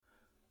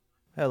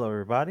Hello,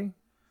 everybody.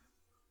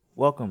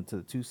 Welcome to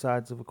the Two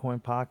Sides of a Coin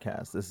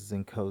podcast. This is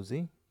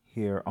Nkosi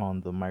here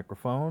on the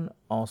microphone.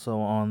 Also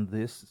on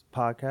this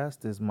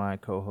podcast is my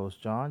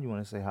co-host John. You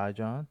want to say hi,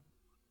 John?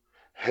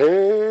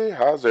 Hey,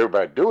 how's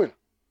everybody doing?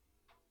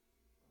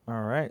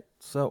 All right.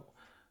 So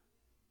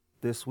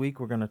this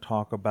week we're going to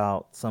talk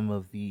about some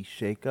of the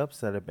shakeups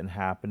that have been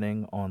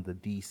happening on the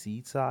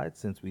DC side,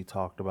 since we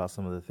talked about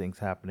some of the things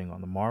happening on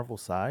the Marvel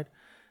side,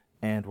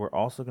 and we're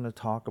also going to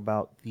talk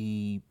about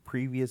the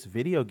previous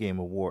video game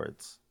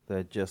awards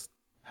that just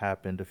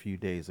happened a few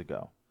days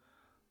ago.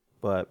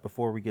 But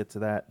before we get to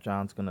that,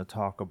 John's going to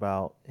talk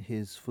about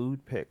his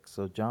food pick.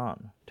 So,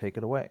 John, take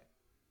it away.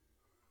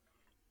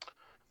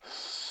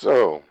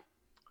 So,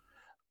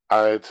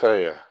 I tell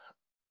you,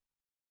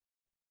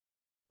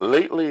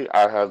 lately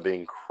I have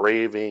been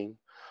craving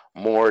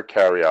more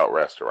carry-out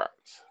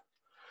restaurants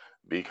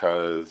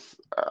because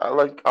I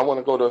want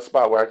to go to a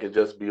spot where I can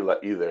just be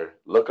like either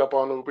look up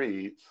on Uber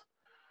Eats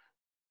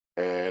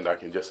and I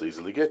can just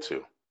easily get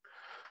to.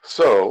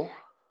 So,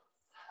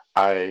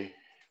 I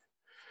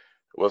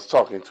was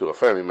talking to a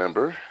family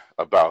member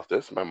about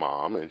this, my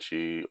mom, and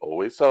she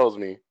always tells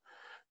me,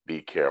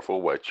 be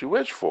careful what you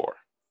wish for.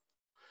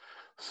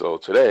 So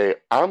today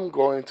I'm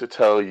going to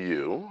tell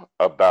you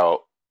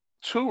about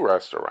two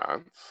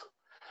restaurants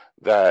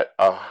that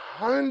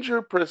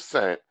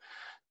 100%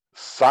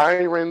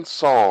 siren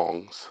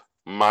songs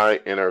my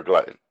inner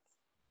glutton.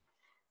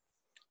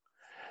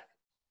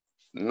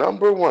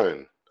 Number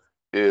one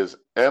is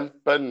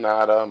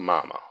Empanada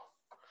Mama.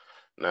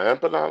 Now,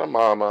 Empanada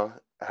Mama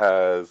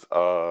has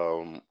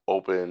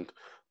opened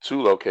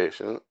two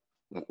locations.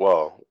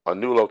 Well, a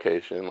new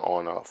location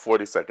on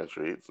 42nd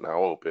Street. It's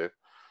now open.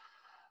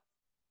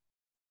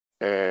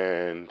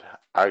 And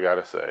I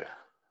gotta say,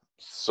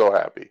 so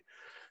happy.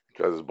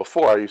 Because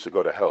before I used to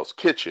go to Hell's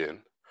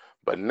Kitchen,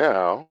 but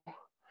now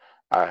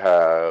I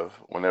have,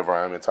 whenever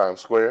I'm in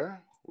Times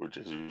Square, which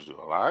is usually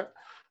a lot,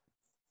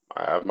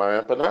 I have my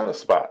empanada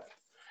spot.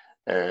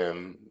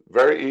 And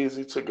very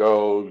easy to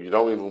go. You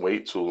don't even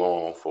wait too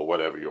long for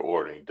whatever you're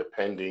ordering,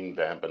 depending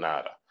the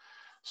empanada.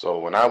 So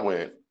when I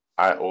went,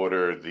 I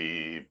ordered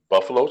the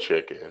buffalo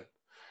chicken,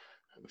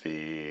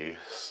 the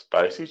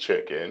spicy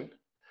chicken.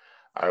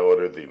 I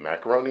ordered the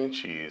macaroni and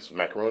cheese.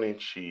 Macaroni and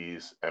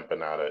cheese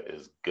empanada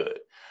is good.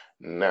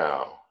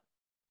 Now,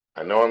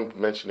 I know I'm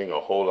mentioning a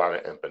whole lot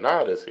of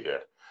empanadas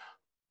here,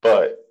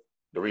 but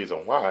the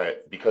reason why,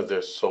 because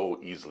they're so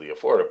easily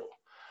affordable.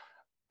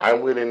 I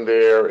went in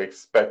there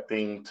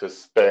expecting to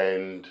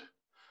spend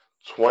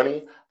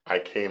 20. I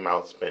came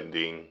out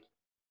spending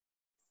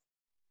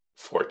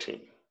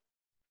 14.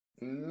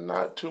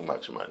 Not too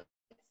much money.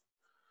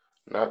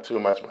 Not too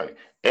much money.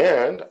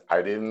 And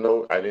I didn't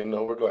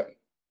overglutton.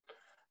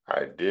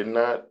 I did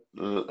not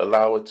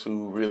allow it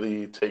to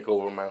really take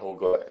over my whole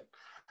glutton.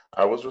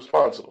 I was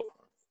responsible.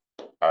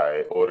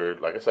 I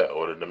ordered, like I said, I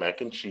ordered the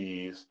mac and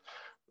cheese,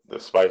 the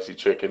spicy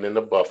chicken and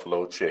the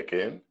buffalo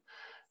chicken,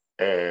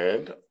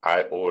 and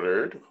I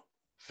ordered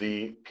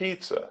the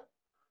pizza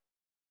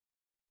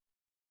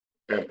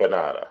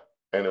empanada,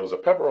 and it was a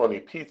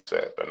pepperoni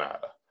pizza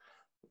empanada.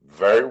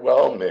 Very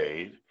well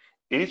made.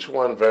 Each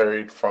one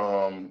varied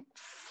from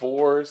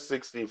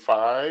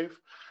 465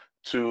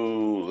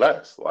 to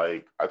less.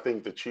 Like I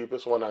think the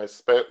cheapest one I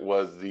spent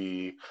was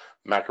the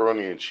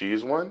macaroni and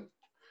cheese one,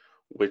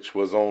 which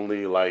was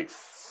only like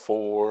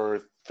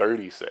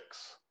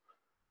 436.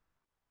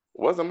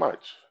 Wasn't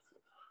much.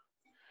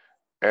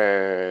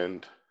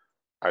 And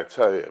I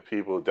tell you,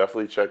 people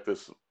definitely check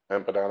this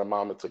empanada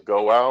mama to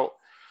go out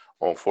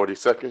on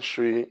 42nd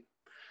Street.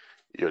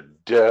 You're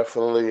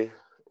definitely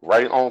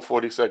right on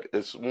 42nd.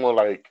 It's more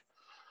like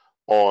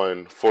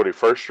on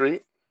 41st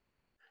Street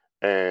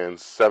and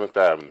 7th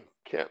Avenue.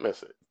 Can't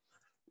miss it.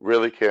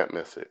 Really can't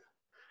miss it.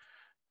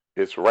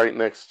 It's right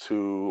next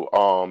to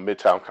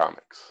Midtown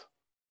Comics.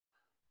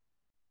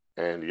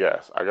 And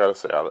yes, I gotta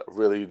say, I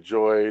really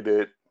enjoyed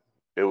it.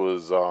 It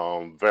was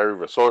very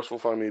resourceful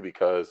for me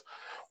because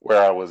where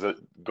I was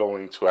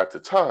going to at the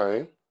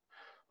time,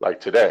 like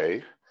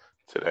today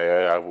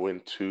I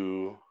went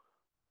to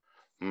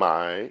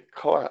my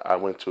class. I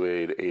went to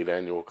a eight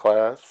annual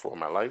class for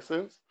my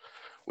license.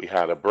 We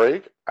had a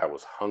break. I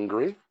was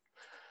hungry,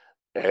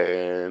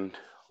 and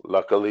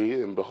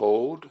luckily and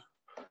behold,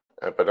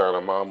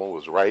 Empanada Mama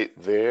was right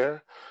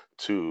there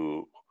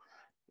to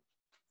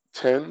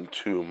tend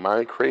to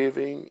my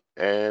craving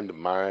and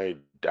my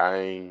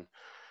dying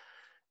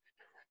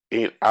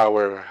 8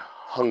 hour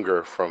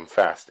hunger from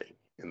fasting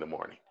in the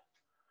morning.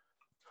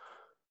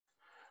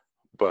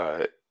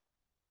 But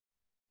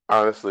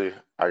honestly,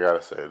 I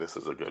gotta say this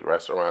is a good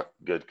restaurant,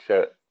 good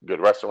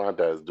restaurant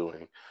that is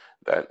doing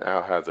that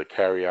now has a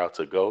carry out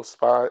to go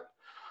spot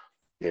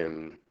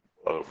in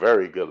a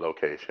very good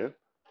location,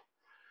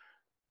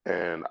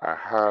 and I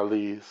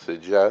highly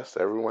suggest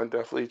everyone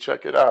definitely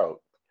check it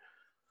out.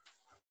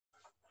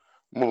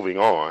 Moving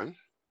on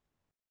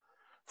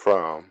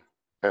from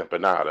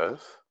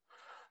empanadas,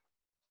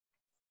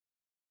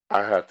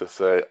 I have to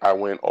say I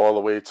went all the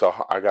way to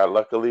I got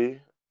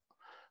luckily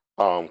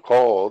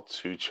called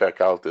to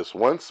check out this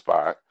one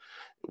spot,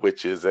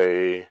 which is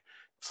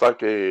it's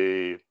like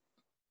a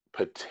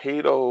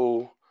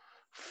potato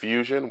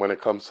fusion when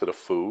it comes to the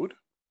food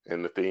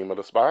and the theme of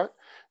the spot.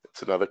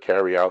 It's another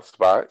carry out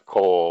spot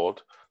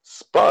called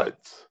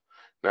Spuds.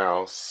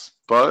 Now,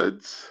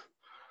 Spuds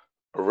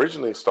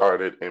originally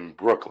started in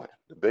Brooklyn.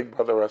 The Big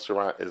Brother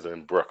restaurant is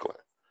in Brooklyn.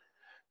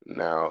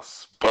 Now,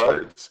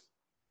 Spuds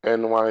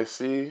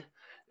NYC,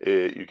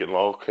 you can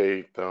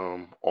locate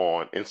them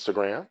on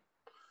Instagram,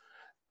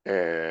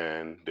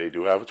 and they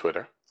do have a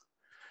Twitter,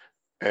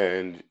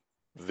 and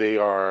they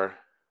are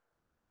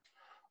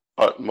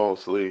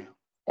utmostly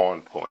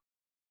on point.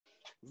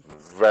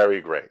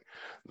 Very great.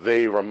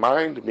 They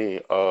remind me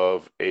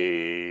of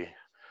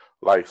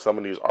like some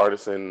of these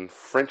artisan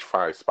French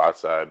fry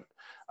spots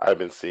I've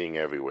been seeing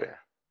everywhere.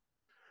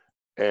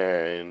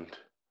 And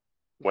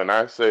when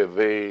I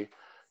say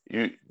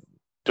you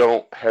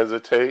don't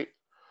hesitate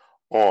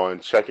on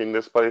checking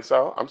this place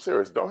out. I'm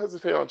serious. Don't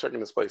hesitate on checking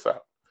this place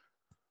out.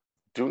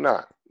 Do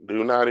not.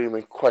 Do not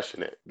even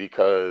question it,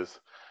 because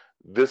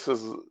this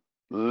is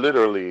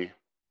literally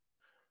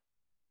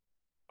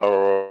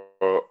a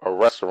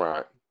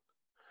restaurant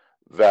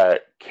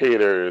that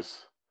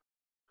caters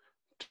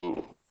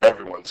to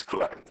everyone's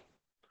glutton.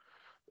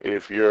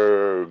 If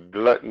you're a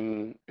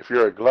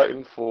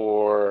glutton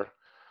for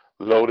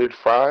loaded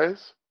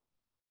fries,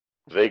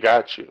 they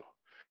got you.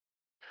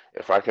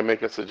 If I can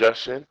make a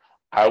suggestion,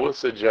 I would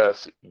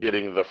suggest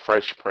getting the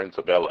Fresh Prince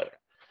of Bel Air.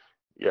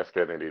 Yes,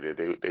 Kennedy,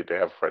 they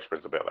have Fresh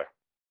Prince of Bel Air.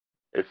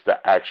 It's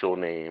the actual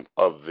name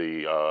of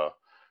the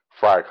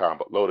fry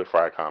combo, loaded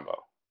fry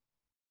combo.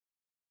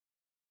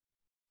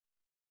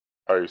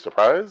 Are you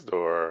surprised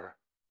or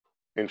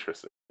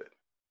interested?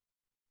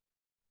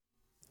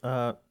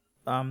 Uh,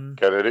 I'm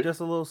Kennedy? just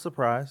a little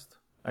surprised,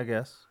 I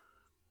guess.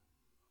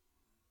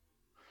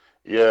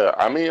 Yeah,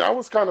 I mean, I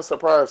was kind of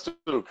surprised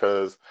too,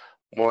 because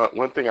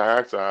one thing I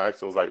asked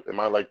was like, am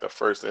I like the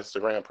first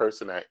Instagram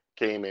person that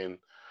came in,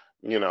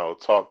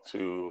 talked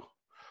to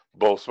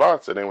both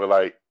spots? And they were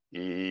like,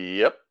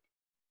 yep.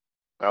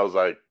 I was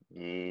like,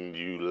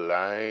 you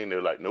lying?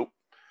 They're like, nope,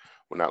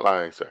 we're not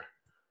lying, sir.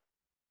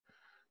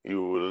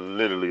 You were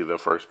literally the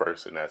first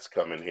person that's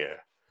come in here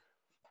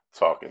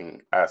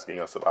talking, asking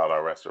us about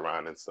our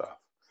restaurant and stuff.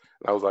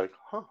 And I was like,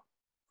 huh,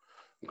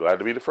 I'm glad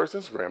to be the first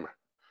Instagrammer.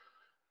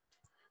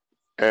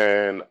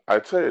 And I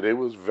tell you, it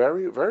was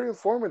very, very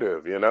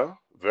informative,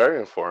 very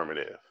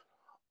informative.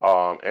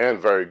 And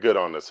very good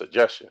on the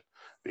suggestion,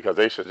 because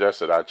they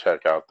suggested I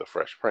check out the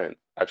Fresh Prince.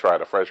 I tried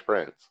the Fresh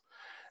Prince.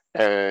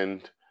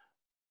 And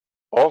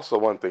also,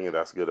 one thing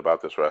that's good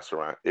about this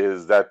restaurant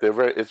is that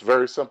it's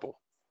very simple.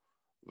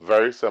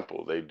 Very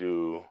simple. They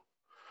do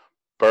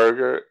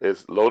burger,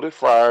 it's loaded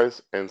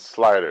fries and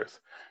sliders.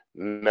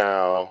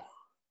 Now,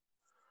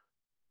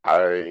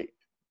 I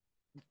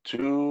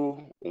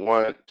do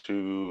want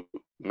to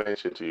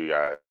mention to you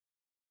guys,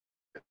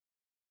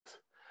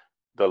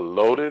 the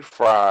loaded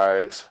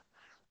fries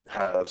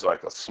has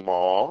like a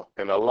small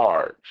and a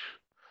large.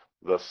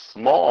 The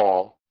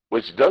small,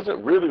 which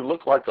doesn't really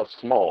look like a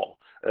small,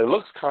 it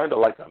looks kind of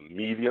like a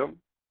medium,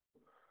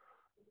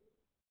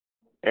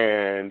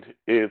 and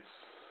it's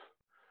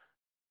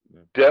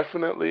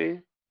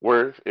definitely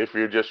worth, if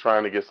you're just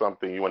trying to get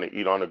something you want to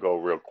eat on the go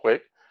real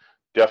quick,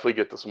 definitely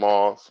get the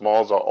small.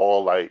 Smalls are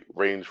all like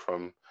range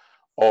from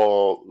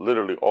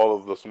literally all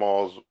of the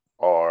smalls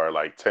are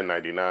like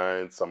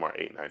 10.99, some are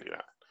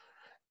 8.99.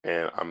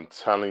 And I'm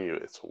telling you,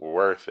 it's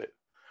worth it,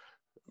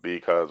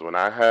 because when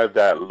I had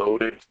the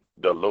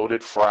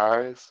loaded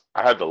fries,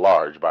 I had the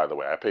large, by the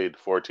way. I paid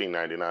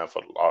 14.99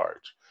 for the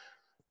large.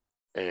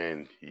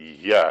 And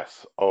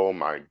yes, oh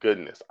my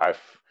goodness.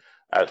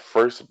 At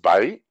first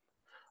bite,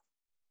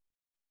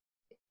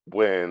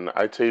 when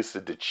I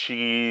tasted the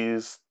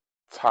cheese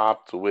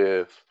topped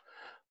with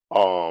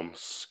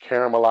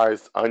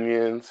caramelized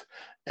onions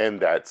and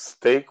that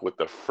steak with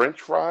the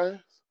French fries,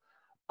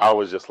 I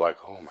was just like,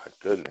 oh my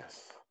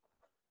goodness.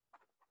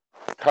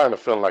 Kind of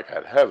feeling like I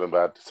had heaven,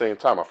 but at the same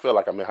time, I feel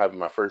like I'm having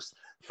my first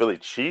Philly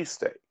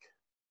cheesesteak.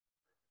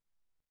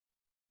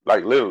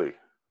 Like literally,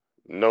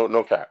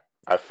 no cap.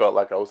 I felt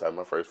like I was having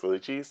my first Philly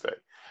cheesesteak.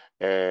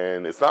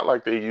 And it's not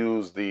like they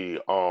use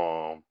the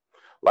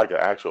like an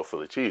actual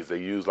Philly cheese. They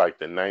use like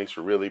the nice,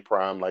 really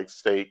prime like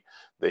steak.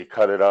 They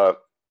cut it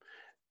up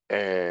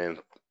and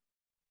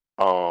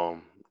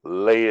um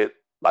lay it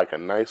like a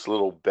nice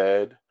little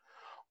bed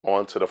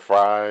onto the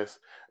fries.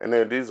 And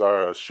then these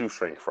are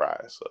shoestring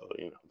fries, so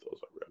those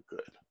are real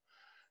good.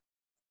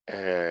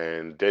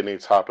 And then they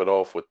top it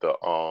off with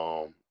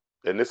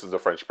and this is the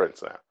French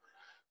Prince now,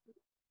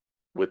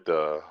 with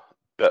the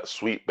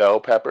sweet bell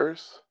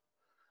peppers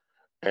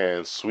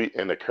and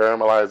the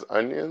caramelized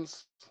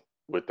onions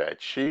with that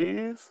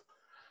cheese.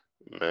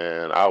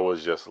 Man, I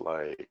was just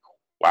like,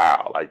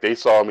 wow. Like they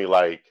saw me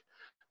like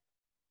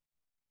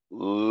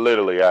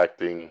literally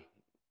acting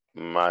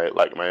my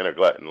inner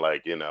glutton,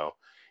 like,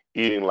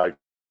 eating like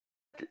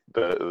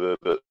the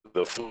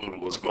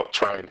food was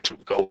trying to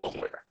go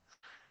somewhere.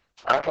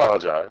 I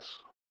apologize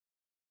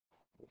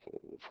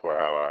for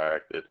how I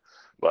acted.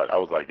 But I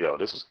was like, yo,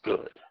 this is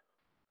good,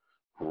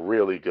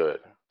 really good.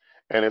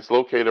 And it's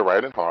located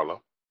right in Harlem,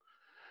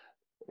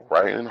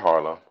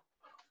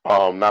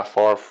 not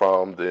far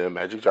from the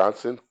Magic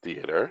Johnson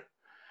Theater.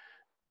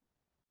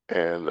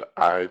 And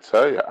I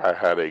tell you, I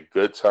had a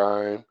good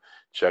time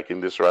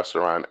checking this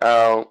restaurant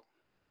out.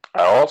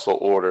 I also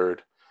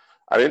ordered,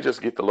 I didn't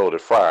just get the loaded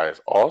fries,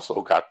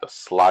 also got the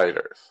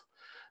sliders.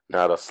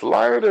 Now the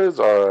sliders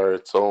are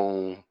its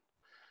own,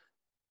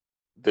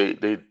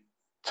 they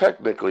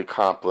technically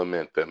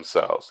complement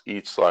themselves.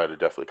 Each slider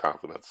definitely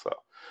complements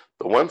itself.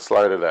 The one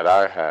slider that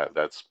I had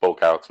that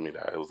spoke out to me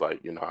that it was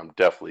like, I'm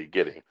definitely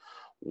getting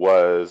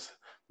was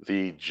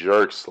the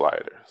jerk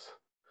sliders.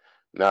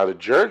 Now the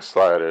jerk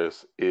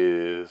sliders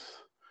is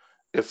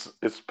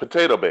it's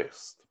potato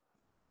based.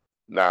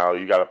 Now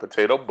you got a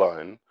potato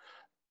bun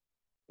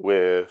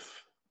with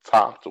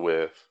topped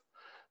with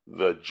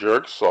the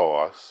jerk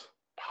sauce,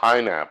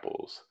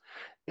 pineapples,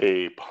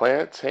 a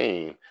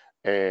plantain,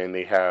 and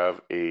they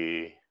have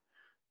a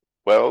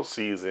well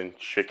seasoned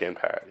chicken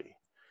patty.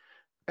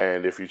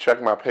 And if you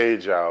check my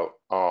page out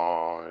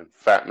on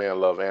Fat Man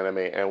Love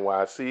Anime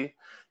NYC,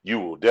 you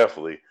will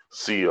definitely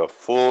see a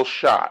full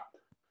shot,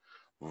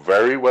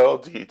 very well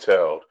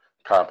detailed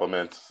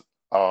compliments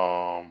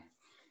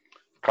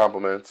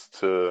compliments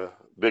to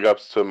big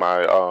ups to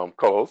my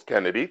co-host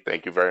Kennedy.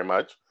 Thank you very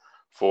much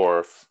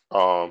for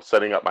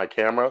setting up my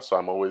camera, so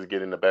I'm always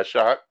getting the best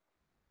shot.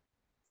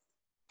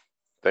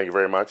 Thank you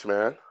very much,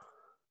 man.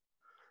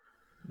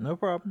 No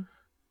problem.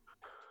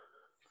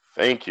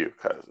 Thank you,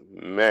 cause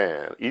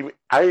man,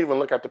 I even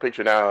look at the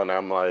picture now and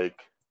I'm like,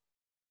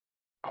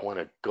 I want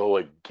to go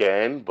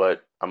again,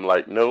 but I'm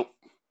like, nope,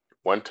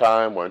 one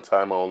time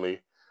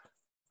only.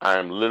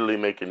 I'm literally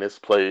making this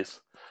place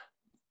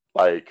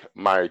like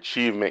my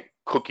achievement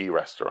cookie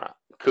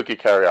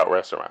carry out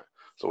restaurant.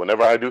 So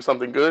whenever I do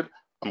something good,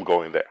 I'm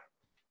going there.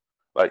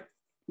 Like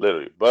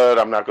literally. But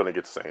I'm not gonna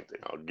get the same thing.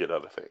 I'll get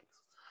other things.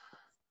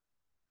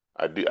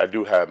 I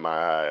do have my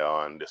eye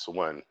on this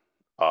one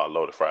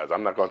load of fries.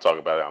 I'm not gonna talk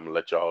about it. I'm gonna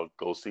let y'all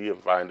go see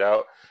and find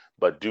out.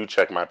 But do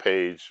check my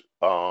page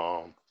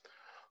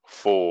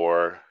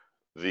for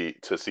the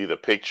to see the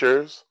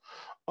pictures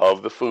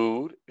of the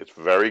food. It's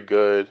very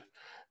good.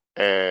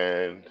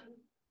 And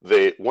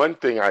the one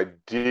thing I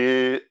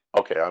did,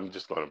 okay, I'm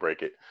just going to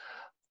break it.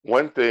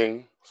 One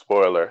thing,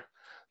 spoiler,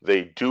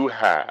 they do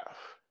have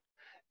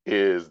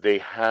is they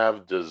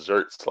have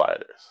dessert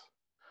sliders.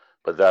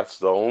 But that's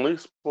the only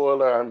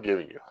spoiler I'm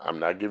giving you. I'm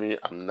not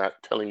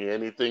telling you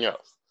anything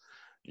else.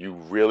 You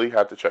really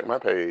have to check my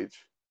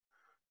page.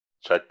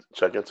 Check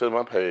into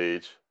my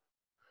page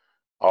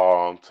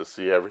to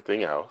see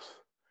everything else.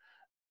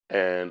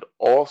 And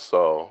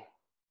also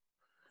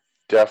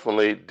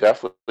definitely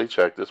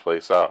check this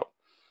place out.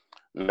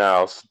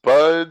 Now,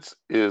 Spuds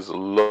is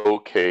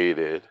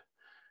located,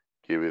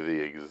 give you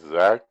the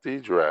exact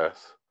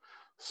address.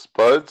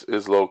 Spuds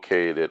is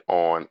located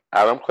on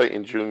Adam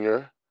Clayton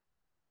Jr.,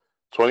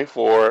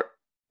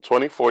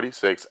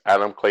 2046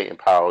 Adam Clayton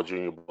Powell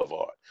Jr.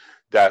 Boulevard.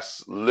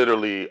 That's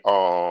literally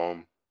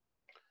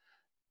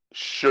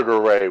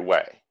Sugar Ray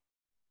Way.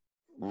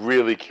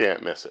 Really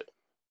can't miss it.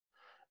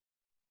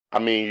 I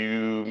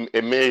mean,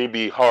 it may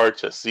be hard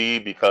to see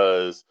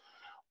because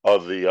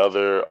of the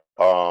other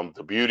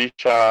the beauty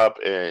shop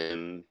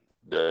and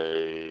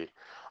the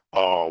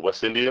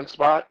West Indian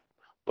spot,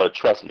 but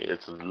trust me,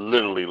 it's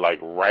literally like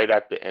right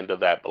at the end of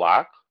that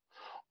block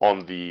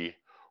on the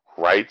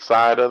right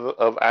side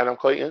of Adam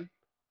Clayton,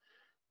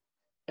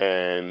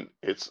 and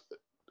it's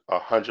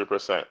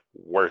 100%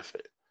 worth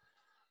it.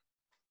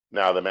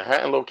 Now the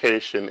Manhattan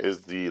location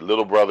is the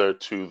little brother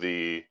to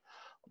the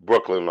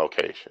Brooklyn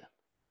location.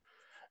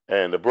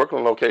 And the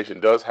Brooklyn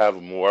location does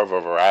have more of a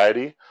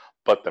variety,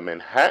 but the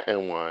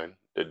Manhattan one,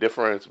 the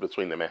difference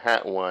between the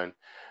Manhattan one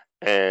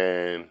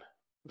and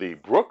the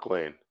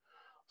Brooklyn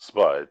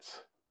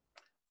Spuds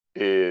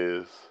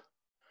is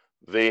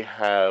they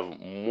have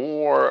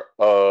more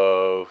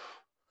of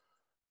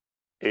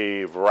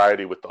a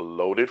variety with the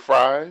loaded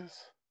fries.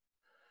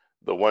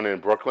 The one in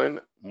Brooklyn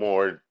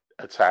more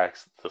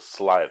attacks the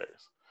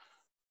sliders,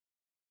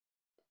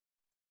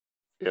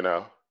 you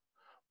know.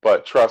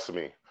 But trust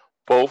me,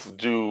 both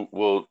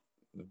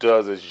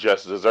does is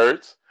just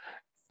desserts,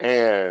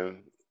 and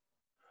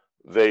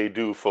they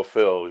do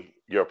fulfill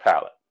your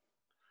palate.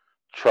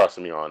 Trust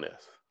me on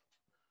this.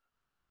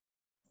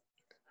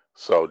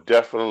 So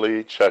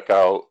definitely check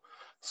out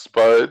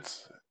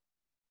Spuds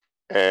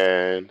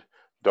and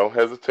don't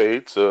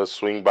hesitate to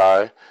swing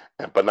by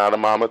Empanada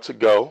Mama to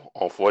go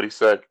on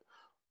 42nd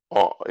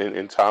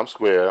in Times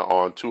Square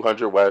on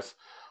 200 West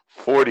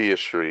 40th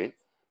Street.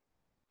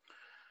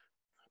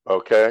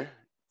 Okay?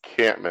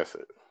 Can't miss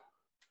it.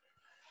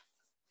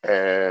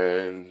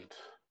 And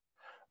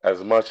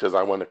as much as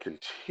I want to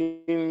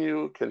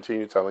continue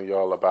telling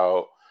y'all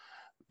about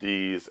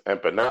these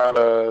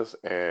empanadas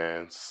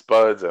and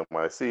Spuds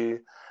NYC,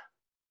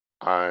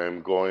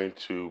 I'm going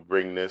to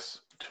bring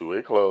this to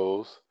a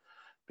close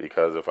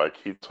because if I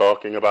keep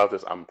talking about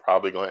this, I'm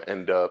probably going to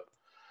end up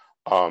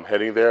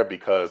heading there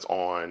because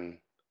on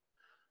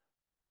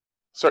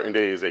certain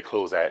days they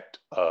close at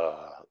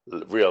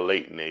real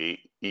late in the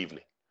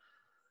evening.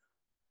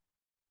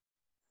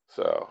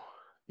 So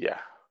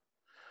yeah,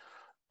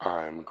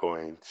 I'm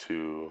going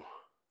to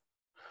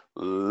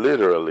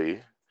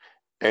literally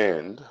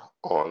end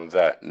on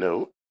that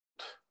note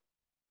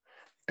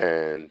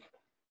and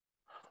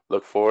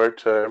look forward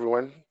to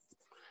everyone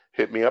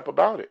hit me up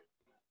about it.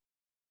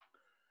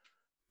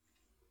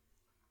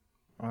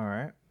 All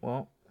right.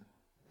 Well,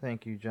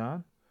 thank you,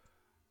 John.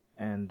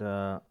 And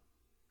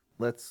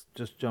let's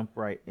just jump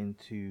right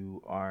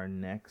into our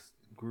next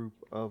group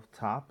of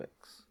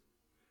topics.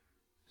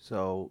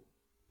 So,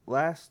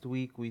 last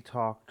week we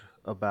talked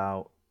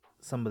about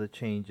some of the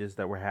changes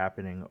that were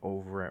happening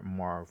over at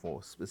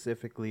Marvel,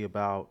 specifically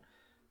about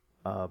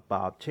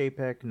Bob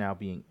Chapek now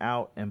being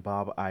out and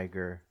Bob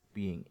Iger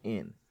being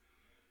in.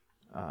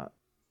 Uh,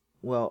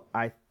 well,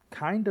 I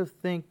kind of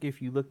think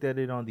if you looked at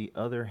it on the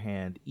other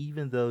hand,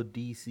 even though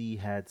DC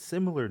had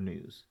similar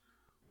news,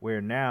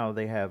 where now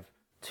they have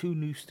two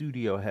new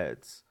studio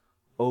heads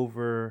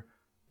over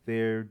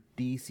their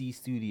DC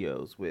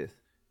studios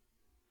with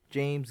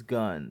James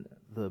Gunn,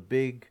 the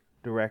big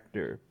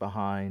director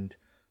behind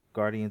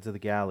Guardians of the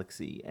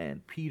Galaxy,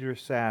 and Peter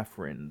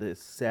Safran,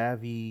 this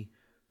savvy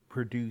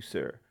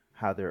producer,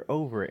 how they're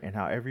over it and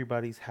how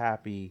everybody's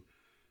happy.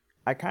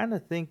 I kind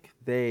of think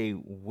they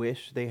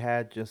wish they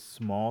had just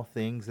small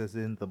things, as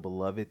in the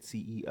beloved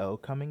CEO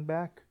coming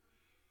back,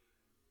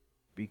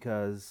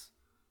 because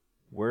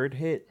word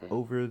hit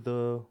over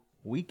the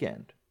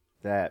weekend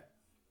that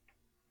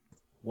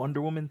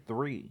Wonder Woman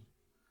 3,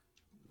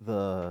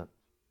 the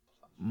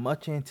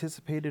much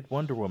anticipated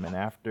Wonder Woman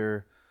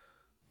after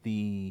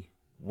the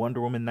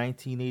Wonder Woman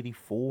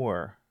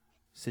 1984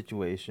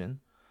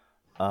 situation,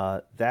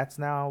 that's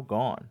now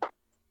gone.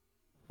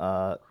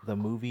 The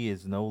movie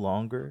is no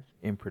longer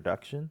in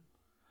production,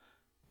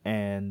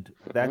 and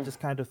that just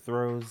kind of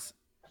throws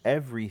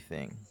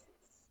everything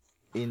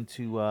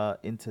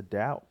into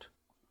doubt.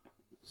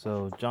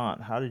 So,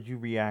 John, how did you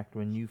react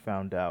when you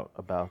found out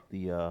about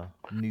the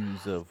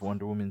news of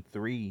Wonder Woman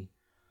 3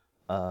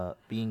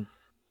 being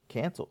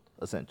canceled,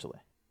 essentially?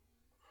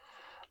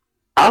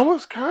 I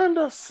was kind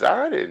of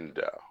saddened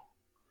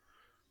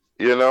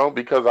though,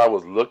 because I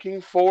was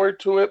looking forward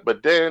to it,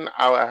 but then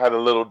I had a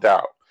little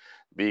doubt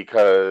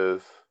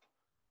because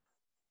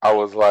I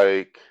was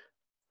like,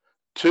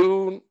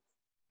 two,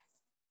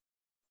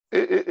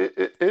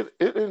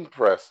 it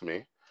impressed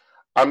me.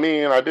 I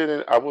mean,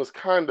 I was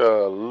kind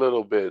of a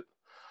little bit,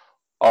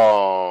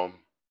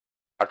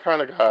 I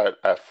kind of got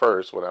at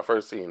first, when I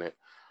first seen it,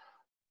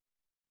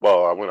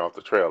 well, I went off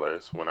the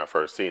trailers when I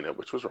first seen it,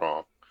 which was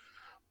wrong.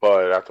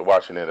 But after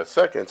watching it a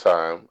second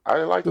time, I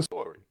didn't like the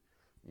story.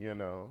 You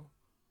know,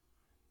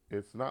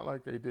 it's not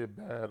like they did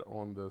bad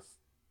on the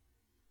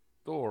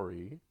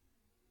story,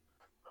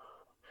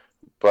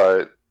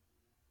 but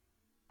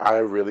I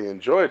really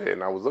enjoyed it,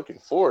 and I was looking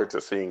forward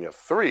to seeing a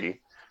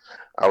three.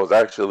 I was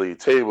actually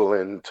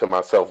tabling to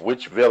myself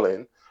which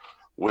villain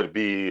would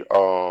be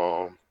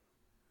um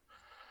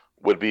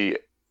would be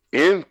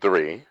in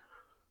three,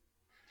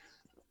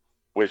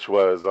 which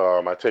was I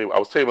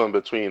was tabling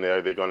between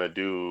are they gonna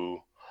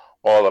do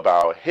all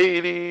about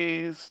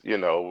Hades,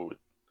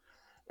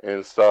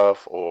 and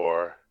stuff,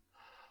 or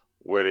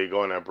were they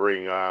gonna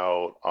bring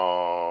out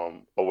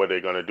or were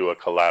they gonna do a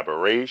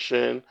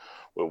collaboration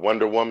with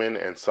Wonder Woman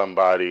and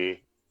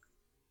somebody,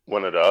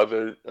 one of the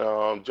other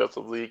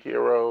Justice League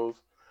heroes,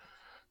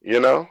 you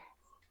know?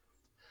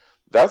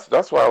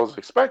 That's what I was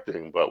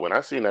expecting. But when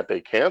I seen that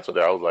they canceled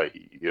it, I was like,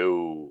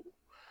 yo,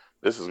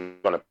 this is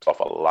gonna piss off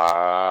a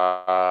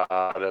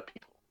lot of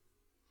people.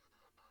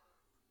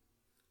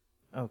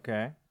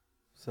 Okay.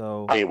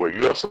 So I mean, were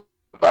you upset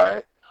by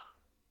it?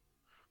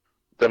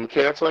 Them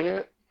canceling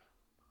it?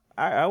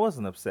 I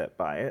wasn't upset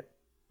by it.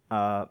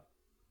 Uh,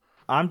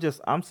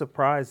 I'm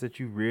surprised that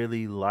you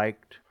really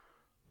liked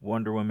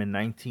Wonder Woman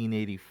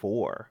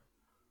 1984.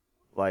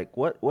 Like,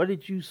 what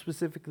did you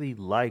specifically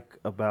like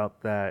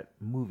about that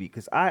movie?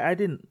 Because I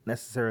didn't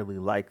necessarily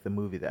like the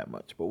movie that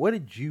much, but what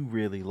did you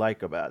really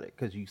like about it?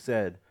 Because you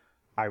said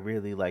I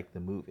really like the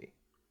movie.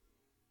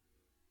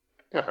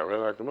 Yeah, I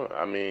really like the movie.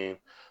 I mean,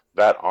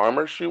 that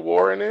armor she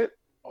wore in it,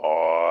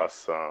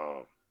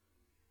 awesome.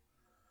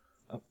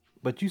 Uh,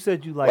 But you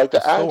said you Like liked the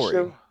the story.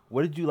 action.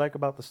 What did you like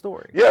about the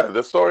story? Yeah,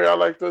 the story I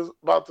liked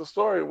about the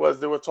story was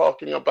they were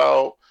talking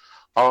about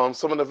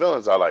some of the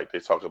villains I liked. They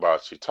talked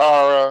about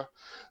Chitara.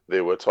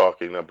 They were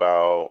talking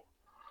about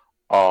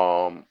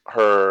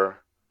her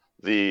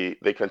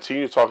they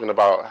continue talking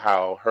about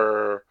how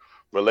her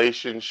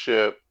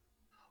relationship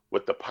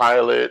with the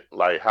pilot,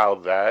 like how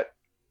that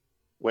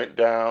went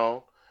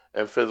down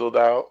and fizzled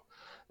out.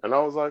 And I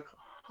was like,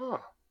 huh,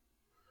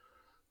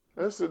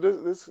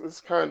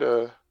 this kind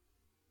of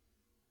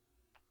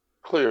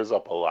clears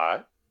up a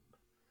lot,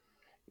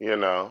 you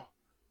know?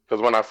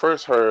 Because when I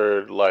first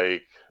heard,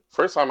 like,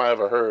 first time I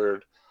ever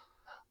heard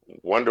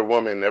Wonder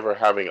Woman never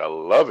having a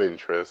love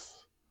interest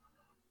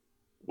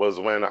was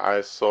when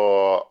I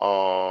saw,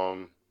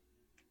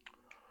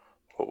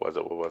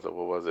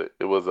 what was it?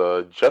 It was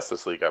a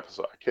Justice League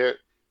episode. I can't.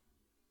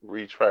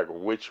 retract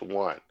which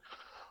one,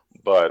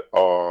 but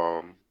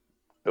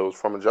it was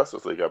from a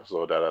Justice League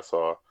episode that I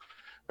saw,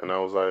 and I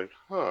was like,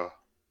 huh,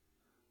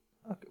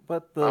 Okay,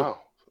 but oh,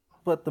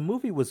 the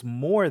movie was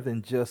more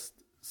than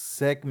just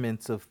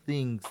segments of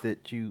things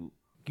that you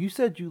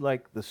said you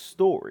like the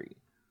story.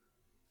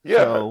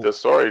 yeah, So the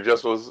story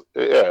just was,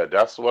 yeah,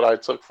 that's what I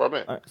took from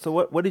it. so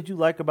what did you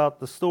like about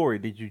the story?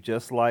 Did you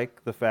just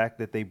like the fact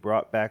that they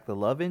brought back the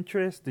love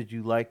interest? Did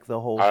you like the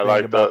whole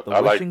thing about the I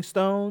like, wishing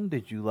stone?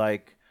 Did you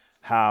like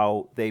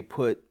how they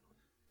put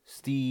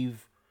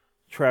Steve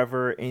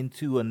Trevor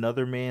into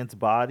another man's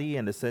body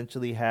and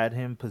essentially had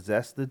him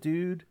possess the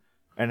dude,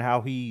 and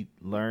how he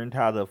learned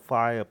how to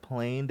fly a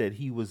plane that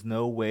he was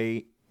no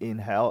way in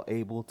hell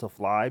able to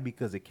fly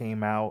because it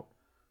came out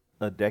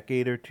a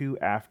decade or two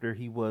after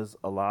he was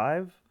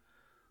alive?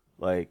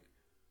 Like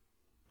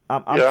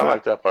I'm yeah, I trying.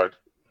 like that part.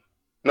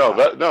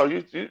 No,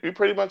 you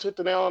pretty much hit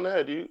the nail on the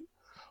head. You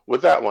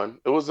with that one,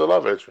 it was a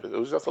love interest. It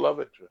was just a love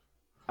interest.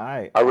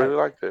 I I I really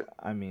liked it.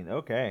 I mean,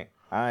 okay.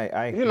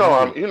 I You know,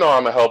 hear you.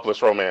 I'm a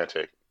helpless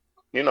romantic.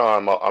 You know,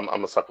 I'm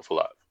a sucker for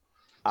love.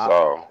 I,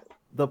 So,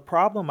 the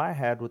problem I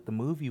had with the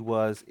movie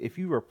was if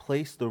you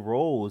replace the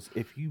roles,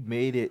 if you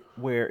made it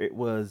where it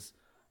was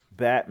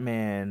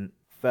Batman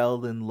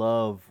fell in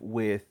love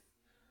with,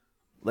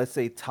 let's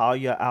say,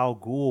 Talia al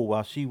Ghul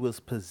while she was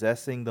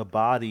possessing the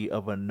body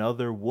of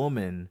another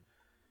woman,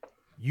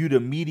 you'd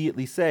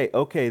immediately say,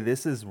 okay,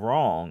 this is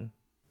wrong.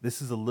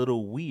 This is a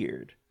little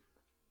weird.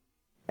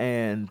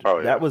 And oh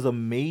that yeah. was a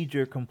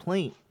major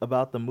complaint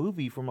about the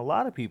movie from a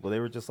lot of people. They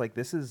were just like,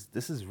 this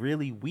is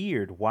really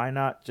weird. Why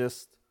not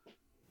just,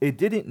 it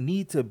didn't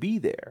need to be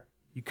there.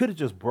 You could have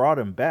just brought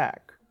him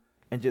back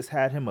and just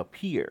had him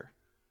appear.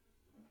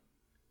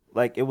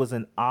 Like, it was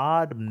an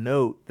odd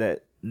note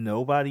that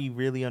nobody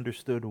really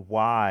understood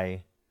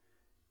why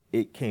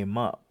it came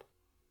up.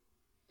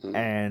 Mm.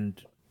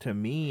 And to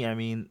me, I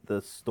mean,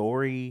 the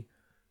story,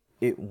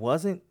 it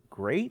wasn't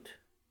great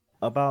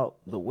about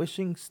the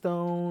wishing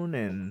stone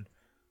and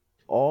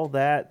all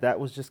that. That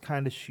was just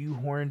kind of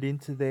shoehorned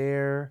into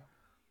there.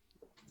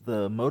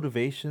 The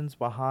motivations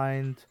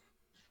behind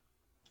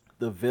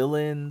the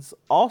villains,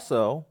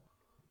 also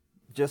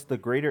just the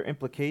greater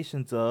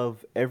implications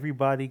of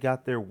everybody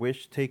got their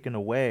wish taken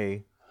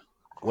away.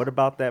 What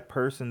about that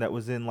person that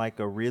was in like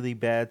a really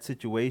bad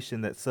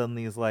situation that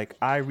suddenly is like,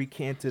 I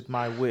recanted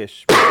my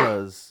wish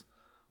because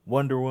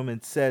Wonder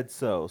Woman said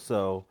so.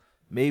 So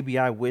maybe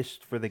I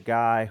wished for the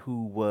guy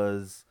who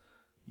was,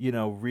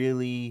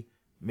 really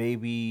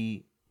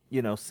maybe,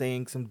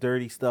 saying some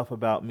dirty stuff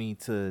about me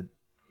to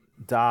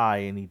die,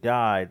 and he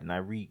died and I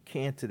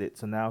recanted it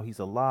so now he's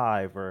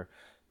alive. Or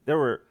there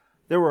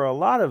were a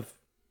lot of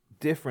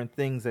different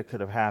things that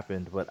could have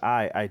happened, but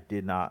I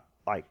did not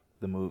like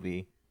the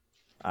movie.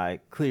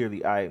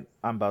 I'm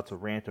about to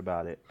rant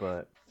about it,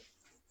 but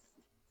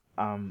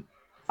um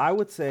I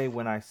would say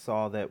when I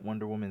saw that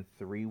Wonder Woman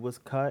 3 was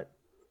cut,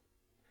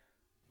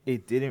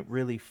 it didn't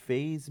really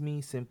phase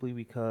me simply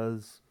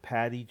because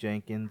Patty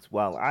Jenkins,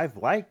 while I've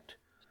liked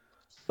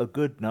a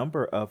good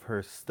number of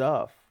her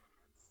stuff,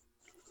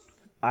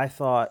 I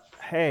thought,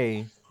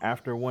 hey,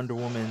 after Wonder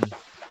Woman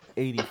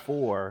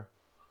 84,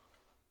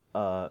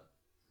 uh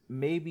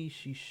maybe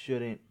she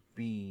shouldn't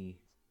be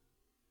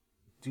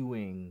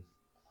doing,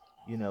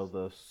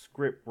 the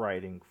script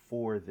writing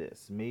for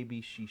this.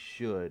 Maybe she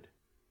should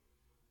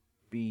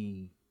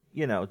be,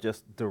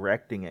 just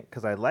directing it,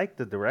 cuz I like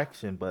the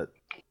direction, but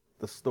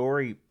the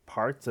story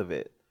parts of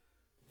it,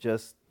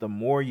 just the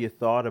more you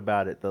thought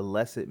about it, the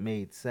less it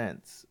made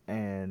sense,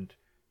 and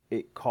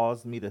it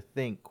caused me to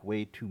think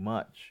way too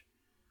much.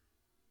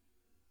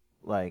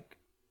 Like,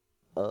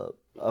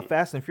 a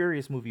Fast and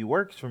Furious movie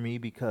works for me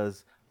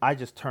because I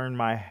just turn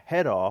my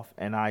head off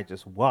and I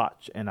just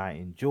watch and I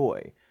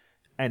enjoy.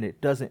 And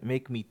it doesn't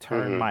make me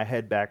turn Hmm. my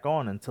head back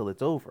on until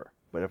it's over.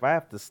 But if I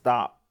have to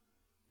stop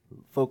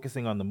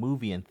focusing on the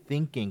movie and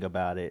thinking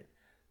about it,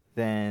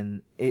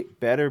 then it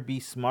better be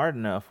smart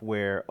enough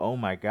where, oh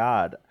my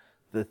God,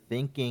 the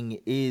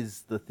thinking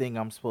is the thing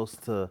I'm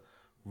supposed to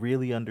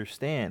really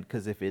understand.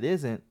 Because if it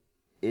isn't,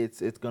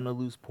 it's gonna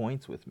lose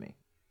points with me.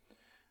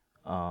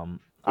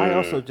 I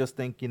also Mm. just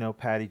think,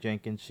 Patty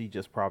Jenkins, she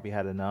just probably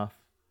had enough.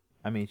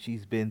 I mean,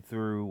 she's been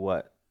through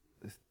what,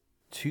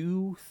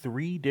 two,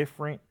 three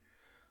different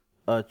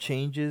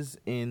changes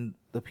in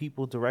the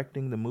people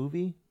directing the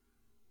movie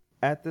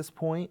at this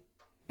point,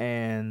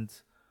 and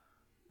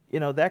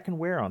that can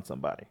wear on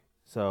somebody.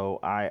 So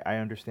I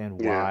understand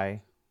Yeah.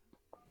 why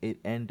it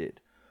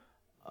ended.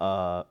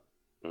 Uh,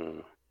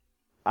 Mm.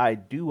 I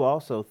do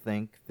also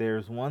think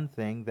there's one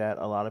thing that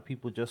a lot of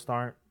people just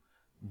aren't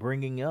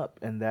bringing up,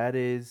 and that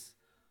is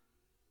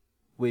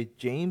with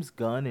James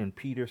Gunn and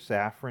Peter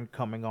Safran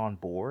coming on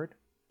board,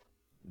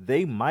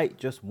 they might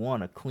just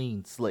want a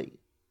clean slate.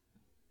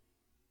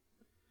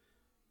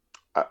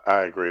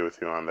 I agree with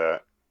you on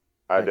that.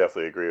 I Like,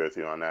 definitely agree with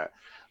you on that.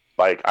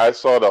 Like I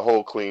saw the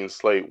whole clean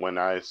slate when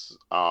I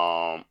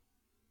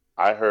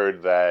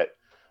heard that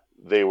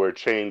they were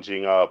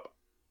changing up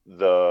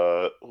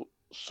the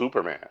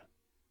Superman.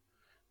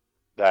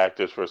 the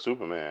actors for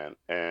Superman,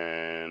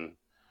 and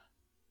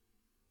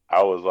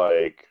I was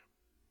like,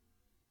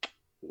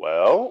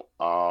 well,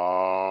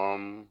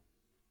 I'm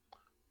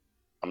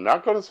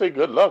not gonna say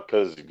good luck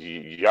because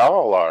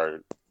y'all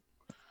are,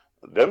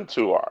 them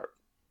two are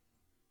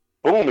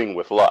booming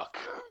with luck.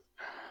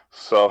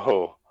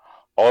 So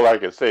all I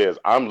can say is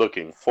I'm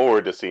looking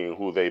forward to seeing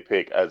who they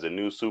pick as the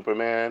new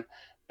Superman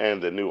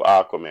and the new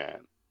Aquaman.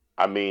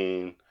 I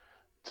mean,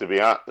 to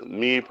be honest,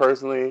 me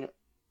personally,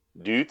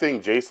 do you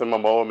think Jason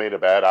Momoa made a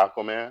bad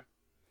Aquaman?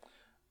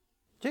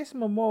 Jason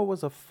Momoa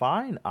was a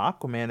fine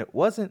Aquaman. It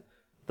wasn't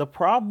the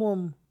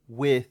problem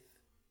with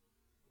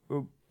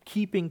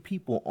keeping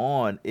people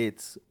on.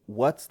 It's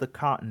what's the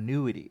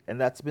continuity,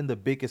 and that's been the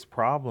biggest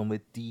problem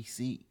with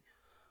DC.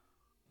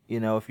 You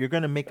know, if you're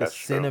going to make That's a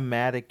true.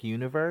 cinematic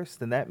universe,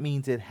 then that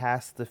means it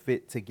has to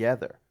fit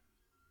together.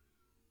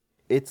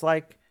 It's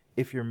like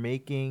if you're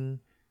making,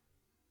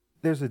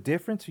 there's a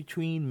difference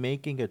between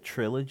making a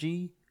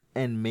trilogy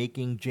and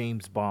making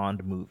James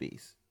Bond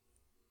movies.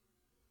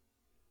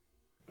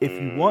 If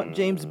you want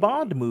James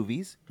Bond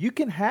movies, you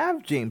can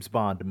have James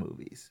Bond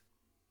movies.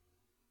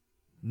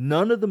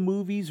 None of the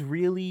movies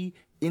really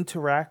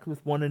interact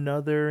with one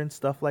another and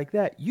stuff like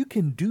that. You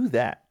can do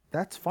that.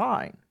 That's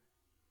fine.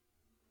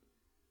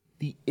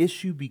 The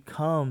issue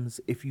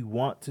becomes, if you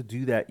want to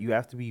do that, you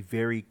have to be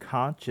very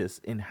conscious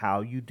in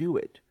how you do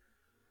it.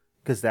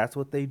 Because that's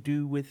what they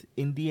do with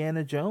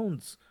Indiana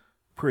Jones,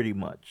 pretty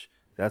much.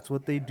 That's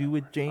what they do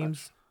with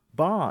James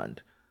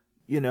Bond.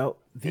 You know,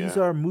 these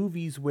are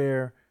movies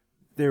where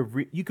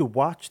you could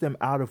watch them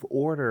out of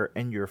order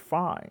and you're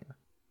fine.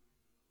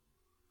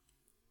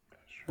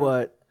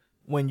 But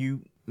when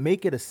you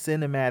make it a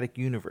cinematic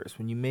universe,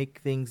 when you make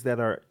things that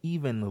are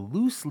even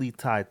loosely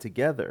tied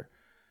together,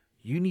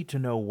 you need to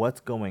know what's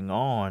going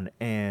on,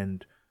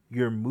 and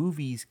your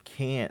movies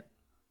can't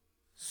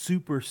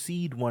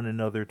supersede one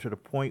another to the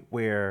point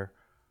where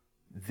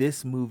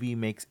this movie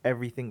makes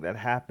everything that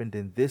happened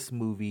in this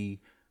movie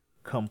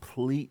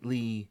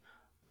completely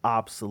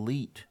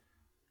obsolete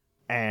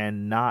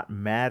and not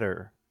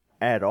matter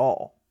at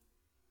all.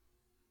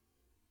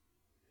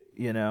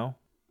 You know?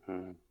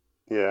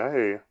 Yeah, I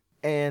hear you.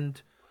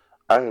 And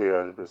I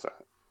hear you 100%.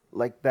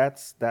 like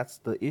that's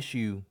the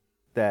issue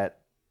that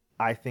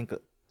I think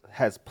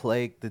has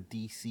plagued the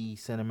DC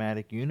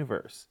cinematic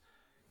universe.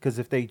 Because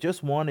if they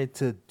just wanted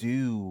to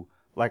do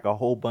like a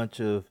whole bunch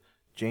of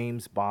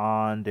James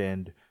Bond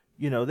and,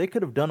 you know, they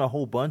could have done a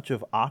whole bunch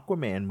of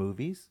Aquaman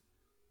movies.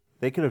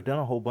 They could have done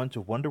a whole bunch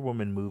of Wonder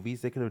Woman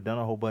movies. They could have done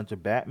a whole bunch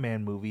of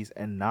Batman movies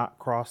and not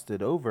crossed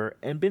it over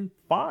and been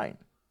fine.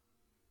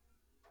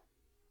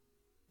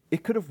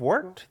 It could have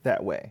worked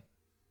that way.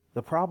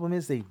 The problem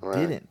is they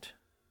didn't.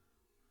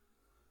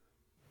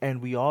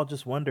 And we all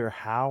just wonder,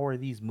 how are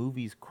these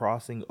movies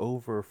crossing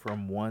over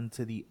from one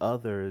to the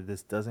other?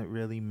 This doesn't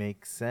really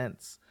make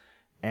sense.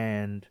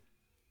 And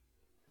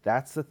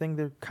that's the thing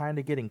they're kind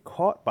of getting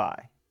caught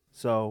by.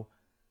 So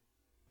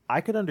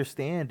I could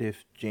understand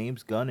if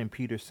James Gunn and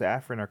Peter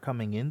Safran are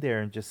coming in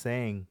there and just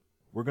saying,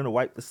 we're going to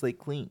wipe the slate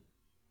clean.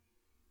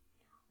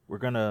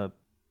 The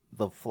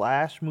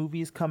Flash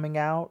movie is coming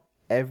out.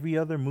 Every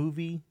other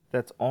movie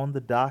that's on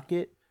the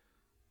docket,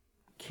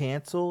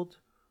 canceled.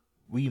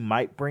 We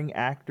might bring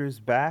actors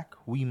back.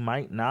 We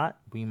might not.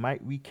 We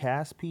might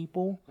recast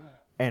people.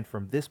 And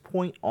from this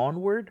point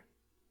onward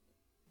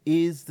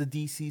is the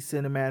DC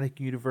Cinematic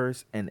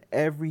Universe, and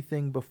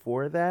everything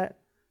before that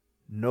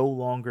no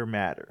longer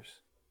matters.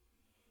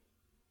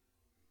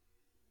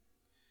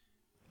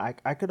 I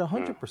could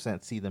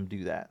 100% see them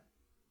do that.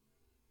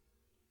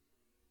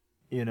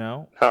 You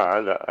know?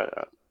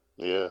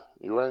 Yeah,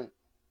 you're right.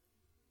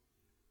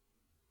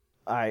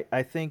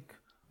 I think,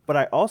 but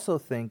I also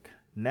think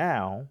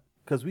now,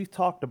 because we've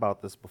talked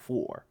about this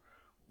before,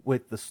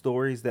 with the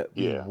stories that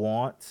we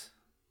want,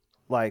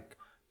 like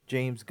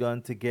James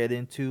Gunn to get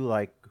into,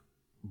 like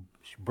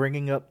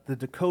bringing up the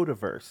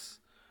Dakotaverse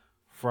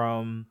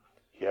from,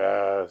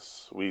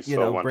 yes, we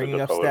so want bringing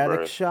the up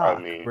Static Dakotaverse. Shock,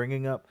 I mean,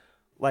 bringing up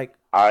like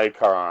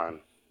Icon.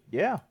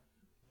 Yeah,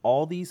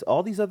 all these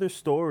other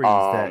stories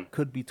that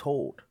could be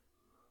told.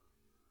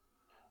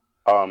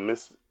 Am I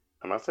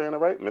saying it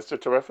right? Mr.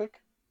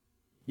 Terrific.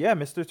 Yeah,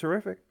 Mr.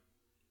 Terrific.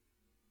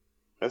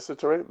 Mr.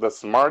 Terrific, the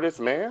smartest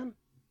man.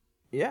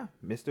 Yeah,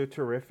 Mr.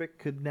 Terrific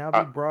could now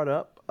be brought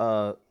up.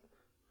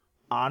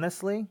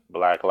 Honestly,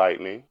 Black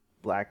Lightning.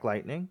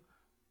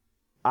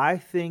 I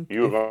think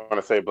you were going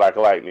to say Black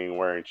Lightning,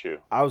 weren't you?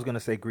 I was going to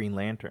say Green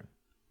Lantern.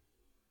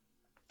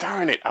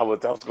 Darn it! That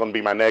was going to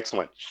be my next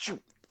one.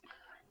 Shoot.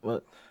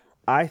 Well,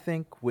 I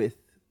think with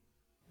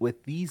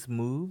these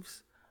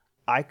moves,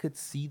 I could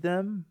see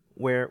them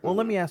where. Well,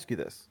 let me ask you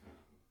this: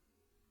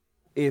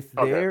 if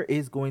there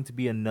is going to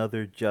be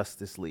another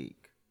Justice League,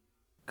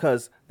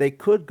 because they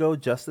could go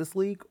Justice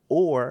League,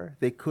 or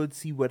they could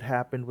see what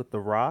happened with The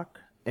Rock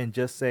and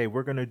just say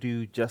we're going to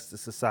do Justice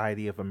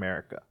Society of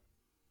America.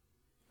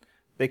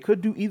 They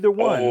could do either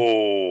one.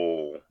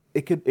 Oh.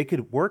 It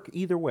could work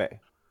either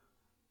way.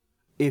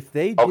 If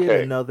they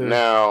did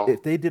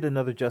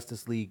another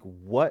Justice League,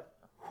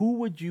 who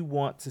would you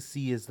want to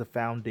see as the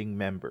founding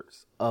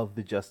members of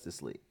the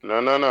Justice League? No.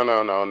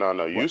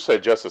 You What?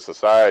 said Justice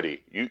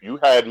Society. You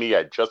had me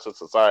at Justice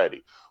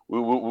Society.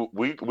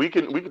 We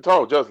can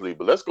talk Justice League,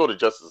 but let's go to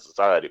Justice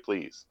Society,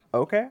 please.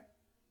 Okay.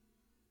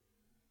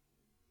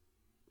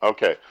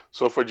 Okay.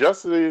 So for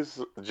just the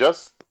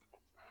JSA,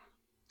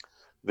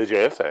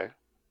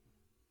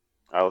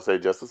 I would say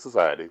Justice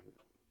Society.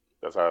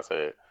 That's how I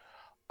say it.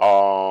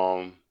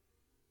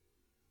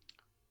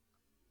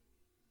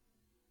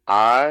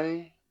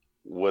 I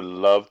would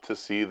love to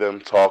see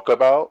them talk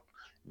about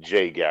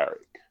Jay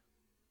Garrick.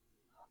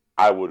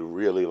 I would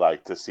really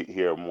like to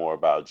hear more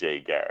about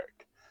Jay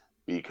Garrick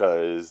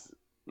because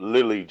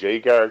literally Jay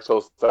Garrick's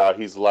whole style,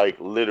 he's like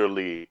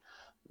literally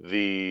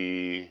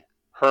the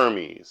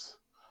Hermes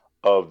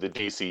of the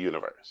DC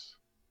universe.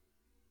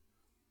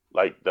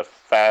 Like the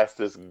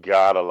fastest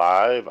god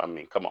alive. I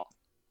mean, come on.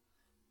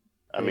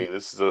 I mean,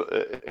 this is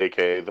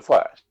aka the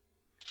Flash.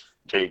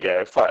 Jay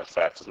Garrick, Flash,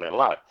 fastest man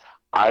alive.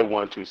 I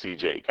want to see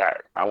Jay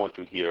Garrick. I want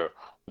to hear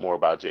more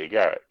about Jay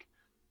Garrick.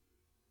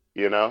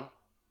 You know?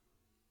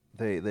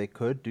 They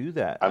could do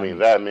that. I mean,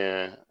 that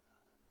man.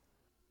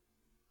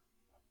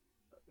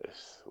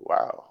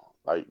 Wow.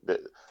 Like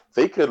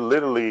they could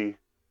literally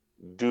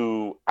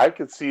do. I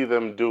could see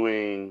them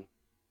doing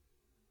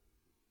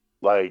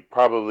like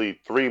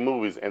probably 3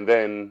 movies, and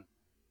then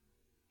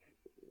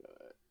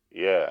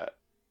yeah,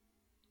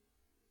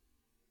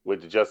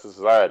 with the Justice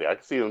Society, I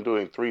could see them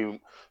doing 3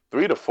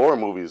 to 4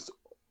 movies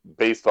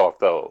based off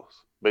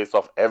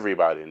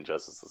everybody in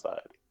Justice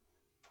Society.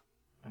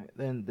 Right,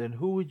 then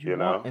who would you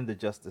want in the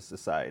Justice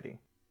Society?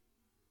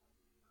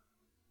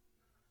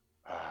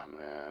 Ah,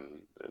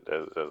 man,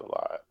 there's a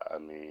lot. I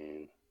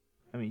mean,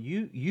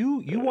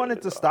 you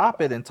wanted to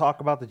stop it and talk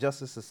about the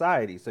Justice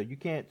Society, so you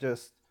can't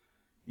just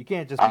be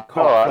caught I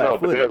flat-footed. know,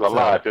 but there's a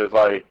lot. There's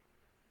like,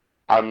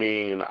 I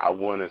mean, I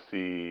want to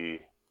see.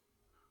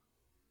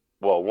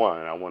 Well,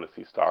 one, I want to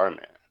see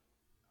Starman.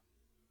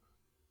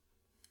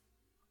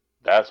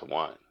 That's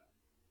one.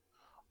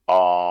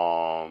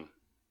 I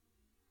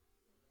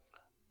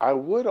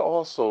would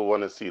also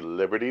want to see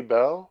Liberty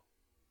Bell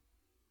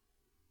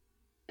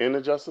in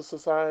the Justice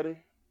Society.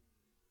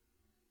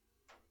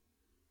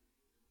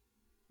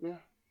 Yeah.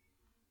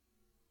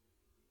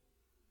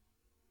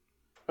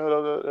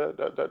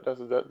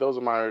 Those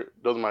are my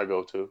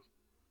go-to.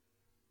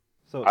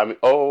 So I mean,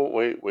 oh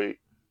wait,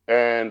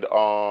 and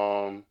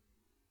no,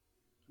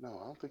 I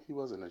don't think he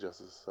was in the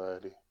Justice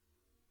Society.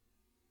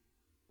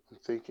 I'm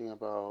thinking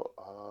about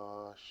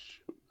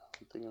shoot.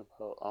 I'm thinking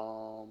about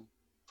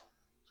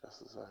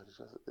Justice Society.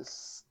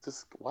 This.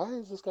 Why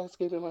is this guy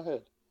escaping my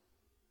head?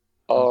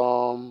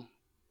 well,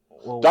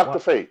 Doctor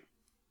Fate.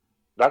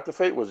 Doctor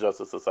Fate was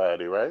Justice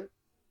Society, right?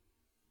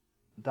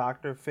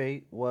 Dr.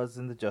 Fate was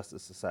in the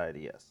Justice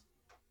Society, yes.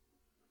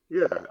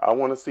 Yeah, I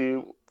want to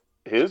see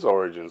his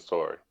origin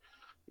story.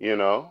 You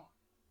know,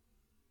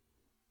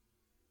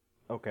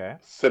 Okay.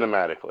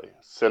 cinematically.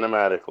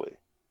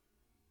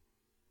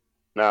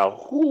 Now,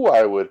 who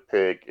I would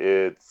pick?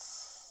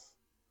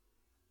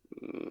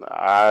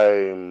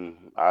 I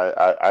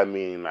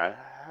mean, I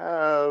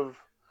have.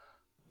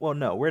 Well,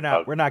 no, we're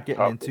not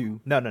getting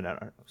into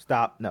no.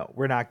 Stop. No,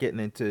 we're not getting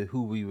into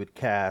who we would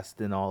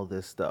cast and all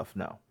this stuff.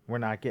 No, we're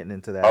not getting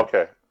into that.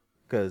 Okay.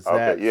 Because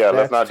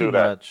let's not do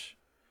that. Much.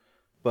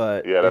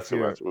 But yeah, that's too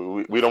much.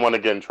 We don't want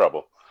to get in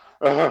trouble.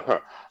 I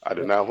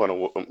do not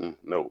want to.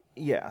 No.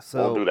 Yeah.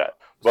 So won't do that.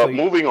 But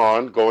moving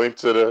on.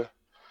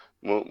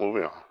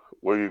 Moving on.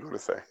 What are you going to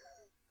say?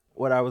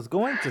 What I was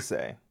going to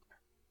say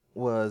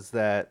was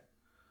that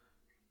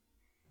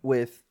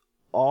with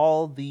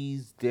all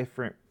these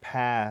different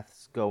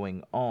paths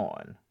going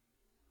on,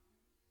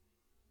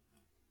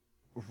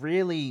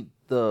 really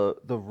the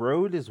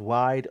road is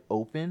wide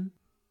open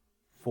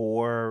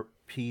for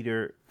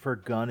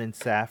Gunn and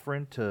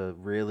Safran to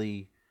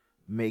really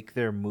make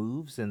their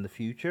moves in the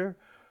future.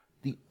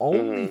 The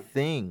only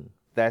thing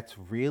that's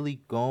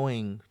really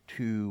going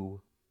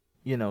to,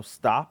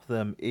 stop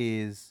them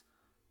is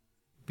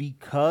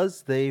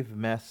because they've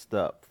messed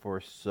up for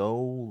so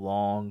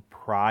long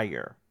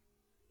prior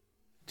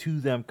to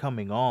them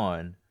coming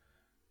on.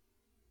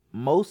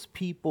 Most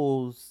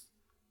people's,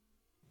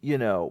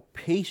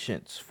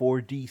 patience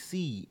for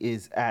DC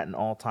is at an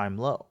all-time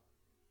low.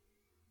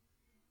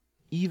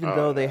 Even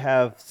though they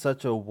have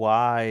such a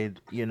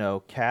wide,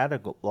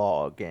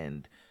 catalog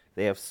and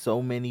they have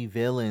so many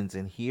villains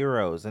and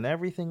heroes and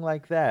everything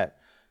like that,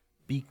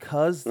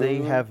 because they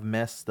have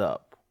messed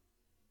up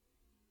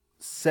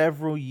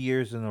several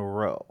years in a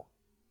row,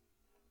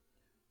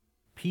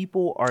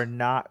 people are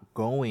not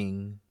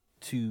going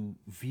to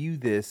view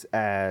this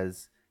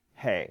as,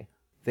 hey,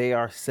 they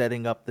are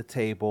setting up the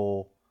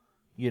table,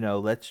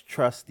 let's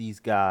trust these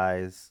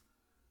guys.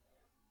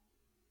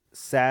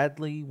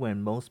 Sadly,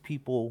 when most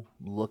people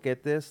look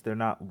at this, they're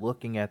not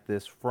looking at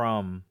this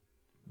from,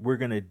 we're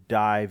going to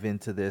dive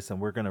into this and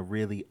we're going to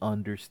really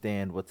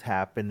understand what's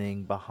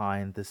happening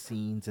behind the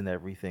scenes and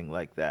everything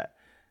like that.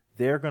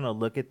 They're going to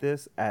look at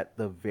this at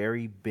the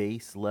very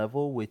base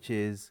level, which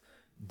is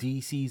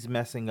DC's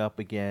messing up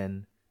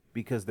again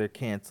because they're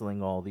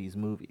canceling all these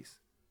movies.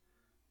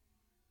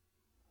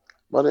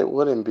 But it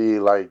wouldn't be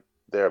like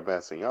they're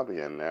messing up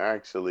again. They're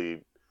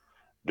actually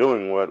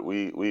doing what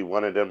we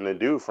wanted them to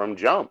do from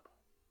jump.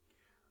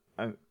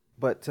 Um,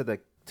 but to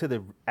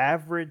the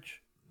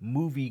average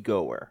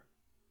moviegoer,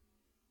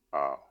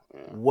 Oh,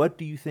 yeah. what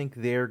do you think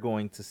they're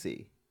going to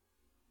see?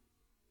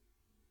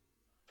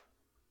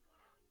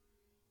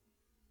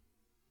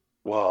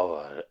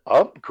 Well,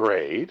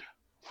 upgrade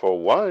for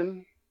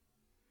one.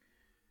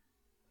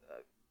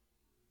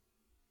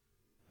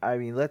 I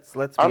mean, let's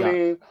I be honest.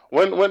 mean,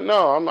 when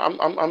no,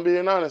 I'm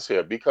being honest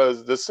here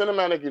because the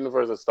cinematic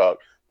universe is stuck.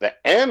 The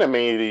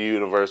animated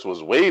universe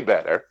was way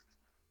better.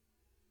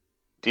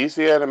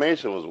 DC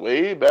animation was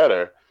way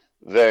better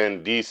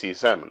than DC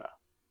Cinema.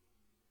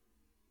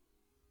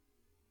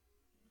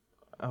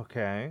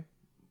 Okay.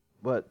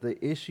 But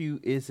the issue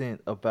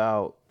isn't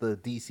about the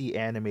DC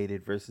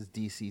animated versus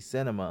DC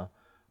cinema.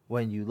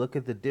 When you look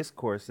at the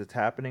discourse that's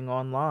happening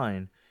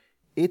online,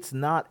 it's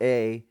not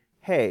a,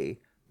 hey,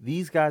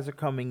 these guys are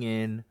coming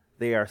in,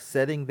 they are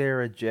setting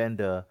their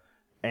agenda,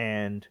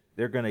 and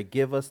they're going to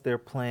give us their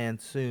plan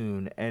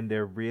soon, and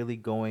they're really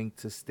going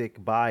to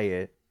stick by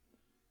it.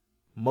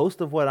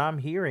 Most of what I'm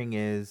hearing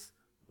is,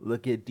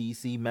 look at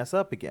DC mess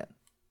up again.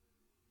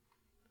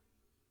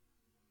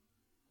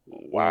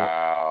 Or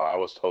Wow, I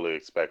was totally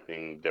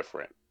expecting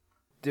different.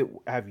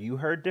 have you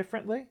heard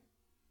differently?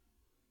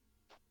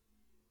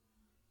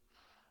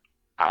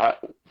 I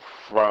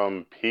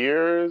from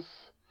peers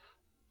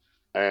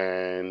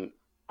and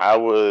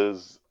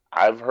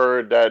I've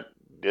heard that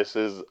this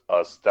is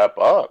a step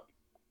up.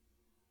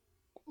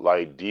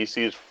 Like DC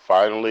is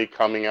finally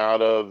coming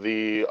out of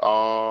the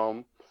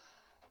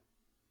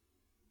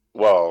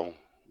well,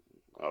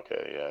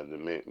 okay,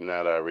 yeah,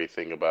 now that I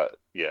rethink about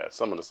yeah,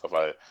 some of the stuff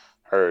I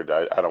heard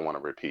I don't want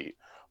to repeat.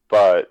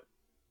 But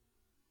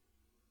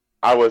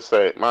I would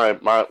say my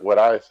what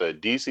I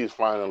said, DC's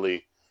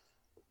finally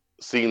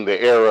seen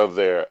the era of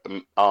their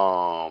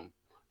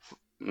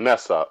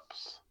mess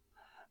ups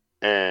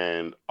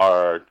and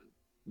are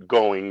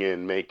going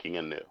in making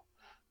a new.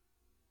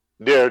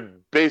 They're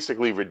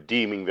basically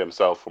redeeming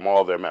themselves from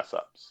all their mess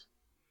ups.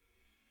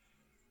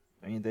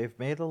 I mean, they've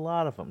made a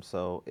lot of them,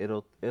 so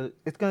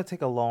it's going to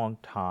take a long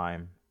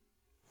time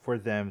for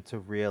them to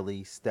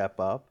really step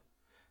up.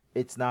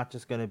 It's not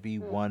just going to be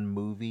one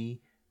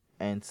movie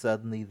and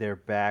suddenly they're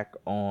back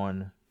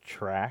on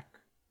track.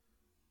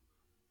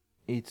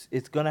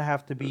 It's going to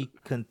have to be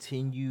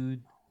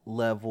continued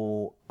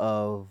level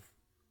of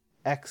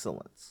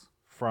excellence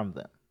from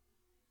them.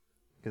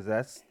 Cuz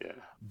that's Yeah,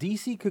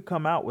 DC could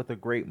come out with a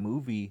great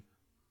movie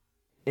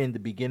in the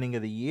beginning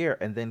of the year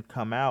and then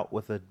come out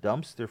with a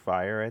dumpster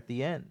fire at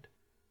the end.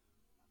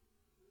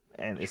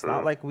 And it's not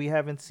true. like we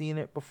haven't seen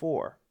it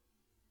before,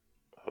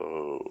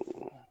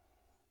 Oh,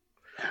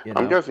 you I'm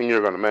know. guessing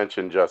you're going to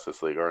mention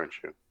Justice League, aren't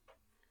you?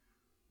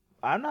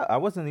 I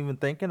wasn't even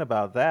thinking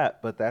about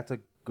that, but that's a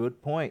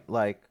good point.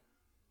 Like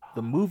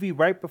the movie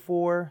right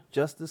before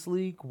Justice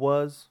League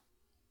was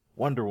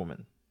Wonder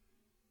Woman.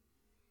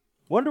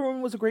 Wonder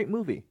Woman was a great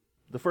movie.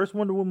 The first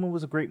Wonder Woman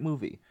was a great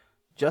movie.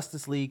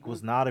 Justice League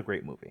was not a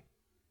great movie.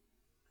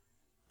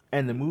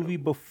 And the movie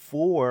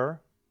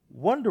before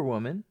Wonder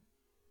Woman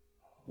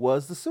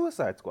was The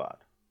Suicide Squad.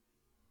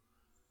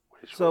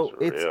 Which was So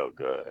it's real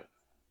good.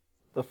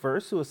 the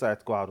first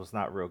Suicide Squad was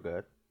not real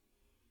good.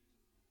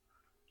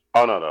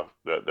 Oh no,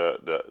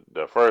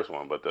 the first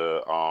one, but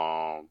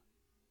the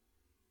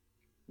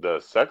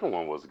second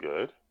one was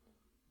good.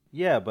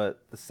 Yeah,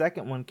 but the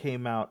second one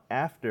came out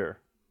after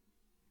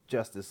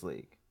Justice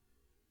League.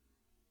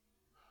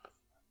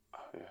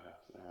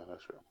 Yeah,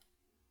 that's true.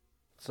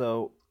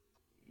 So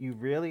you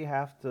really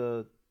have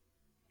to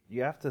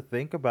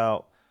think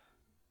about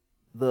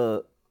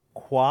the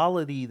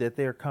quality that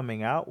they're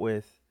coming out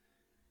with.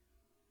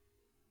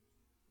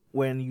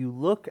 When you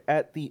look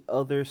at the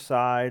other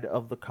side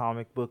of the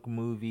comic book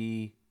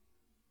movie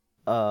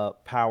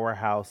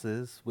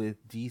powerhouses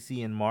with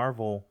DC and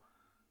Marvel,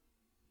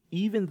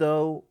 even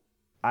though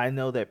I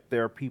know that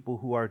there are people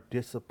who are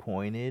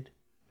disappointed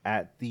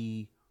at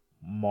the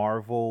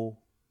Marvel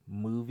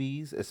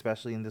movies,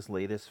 especially in this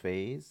latest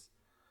phase,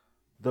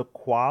 the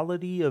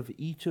quality of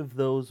each of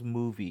those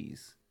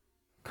movies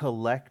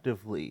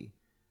collectively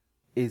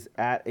is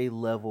at a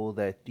level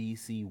that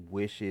DC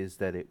wishes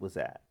that it was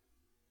at.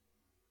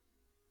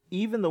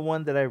 Even the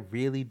one that I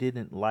really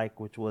didn't like,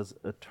 which was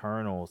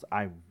Eternals,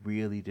 I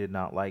really did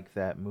not like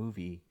that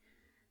movie.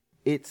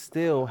 It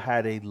still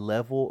had a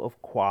level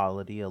of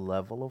quality, a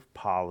level of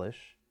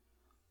polish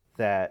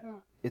that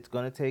it's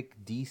going to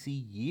take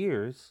DC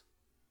years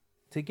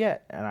to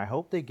get. And I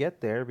hope they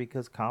get there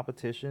because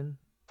competition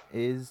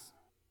is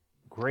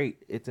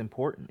great. It's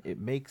important. It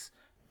makes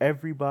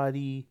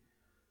everybody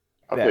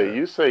Okay, better.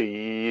 you say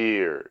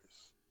years.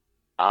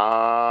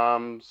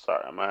 I'm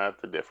sorry, I'm gonna have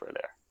to differ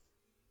there.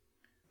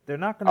 They're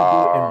not going to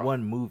do it in Uh,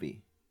 one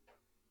movie.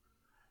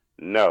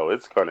 no,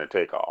 it's gonna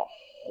take a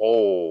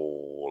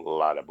whole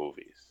lot of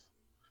movies.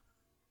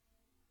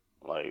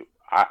 Like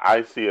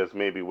I see us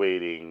maybe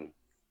waiting.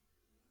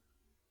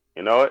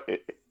 You know what?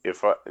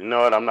 if I, you know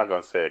what, I'm not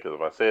gonna say it because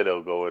if I say it,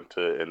 it'll go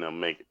into it and they'll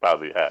make it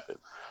probably happen.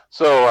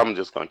 So I'm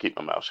just gonna keep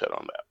my mouth shut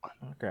on that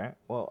one. Okay.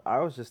 Well, I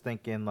was just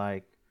thinking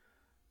like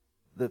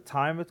the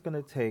time it's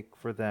going to take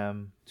for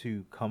them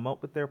to come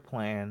up with their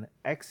plan,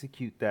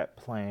 execute that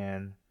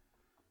plan,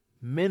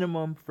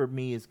 minimum for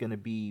me is going to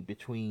be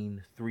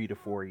between 3 to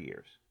 4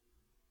 years.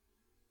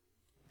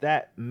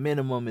 That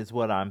minimum is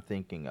what I'm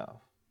thinking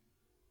of.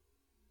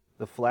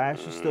 The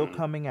Flash is still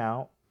coming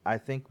out. I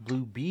think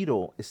Blue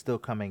Beetle is still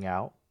coming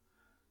out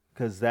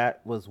because that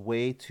was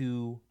way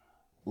too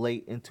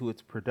late into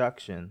its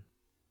production.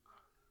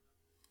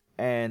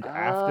 And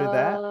after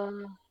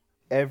that,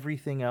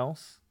 everything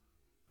else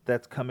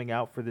that's coming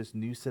out for this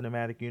new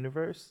cinematic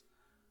universe,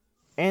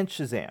 and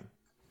Shazam.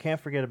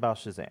 Can't forget about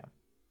Shazam.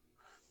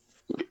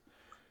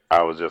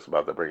 I was just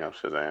about to bring up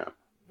Shazam.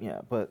 Yeah,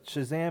 but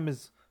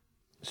Shazam's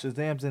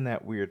in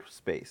that weird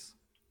space.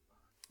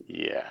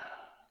 Yeah.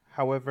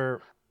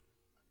 However,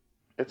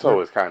 it's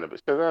always kind of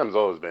Shazam's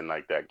always been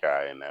like that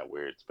guy in that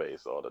weird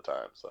space all the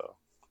time. So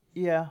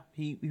yeah,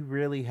 he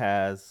really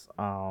has.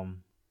 I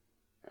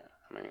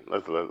mean,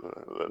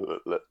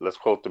 let's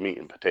quote the meat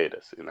and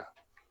potatoes, you know.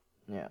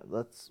 Yeah,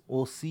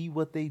 we'll see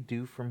what they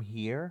do from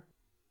here.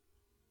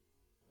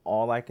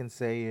 All I can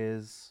say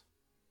is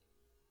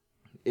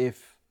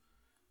if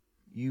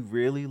you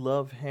really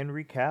love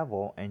Henry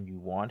Cavill and you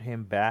want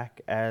him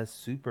back as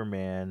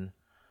Superman,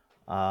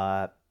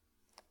 the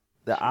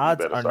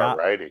odds are not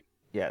writing.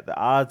 Yeah, the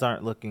odds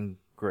aren't looking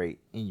great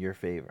in your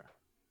favor.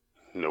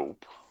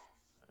 Nope.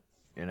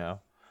 You know?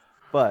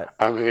 But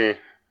I mean,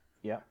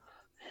 yeah.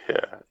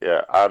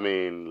 Yeah. I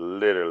mean,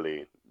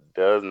 literally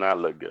does not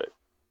look good.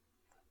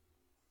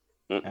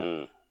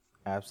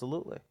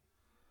 Absolutely.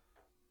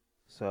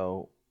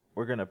 So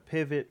we're going to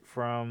pivot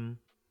from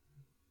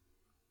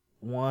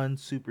one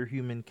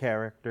superhuman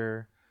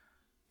character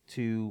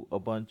to a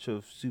bunch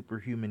of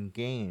superhuman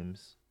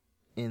games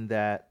in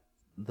that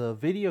the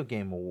Video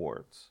Game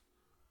Awards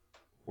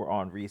were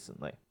on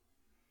recently.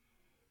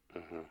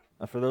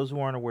 For those who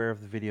aren't aware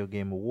of the Video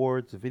Game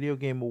Awards, the Video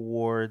Game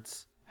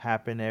Awards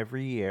happen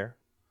every year,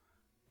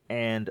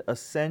 and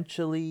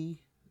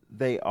essentially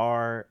they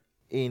are,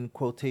 in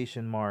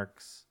quotation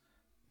marks,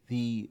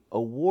 the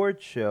award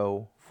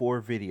show for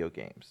video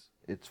games.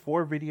 It's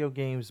for video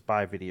games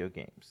by video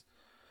games.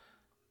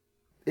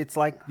 It's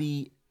like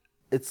the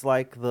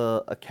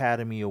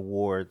Academy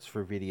Awards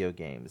for video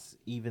games,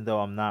 even though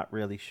I'm not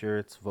really sure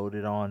it's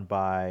voted on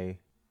by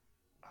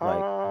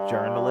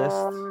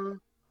journalists.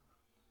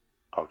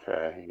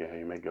 Okay, yeah,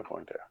 you make a good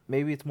point there.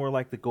 Maybe it's more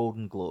like the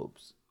Golden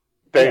Globes.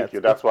 Thank you.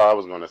 That's what I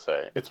was going to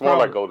say. It's more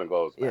like Golden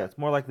Globes. Man. Yeah, it's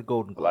more like the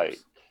Golden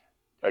Globes.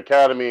 Like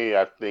Academy,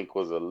 I think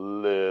was a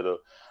little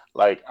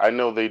like I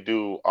know they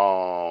do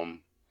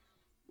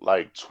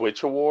like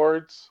Twitch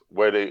Awards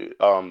where they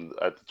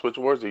at the Twitch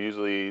Awards they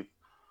usually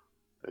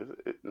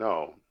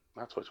no,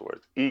 not Twitch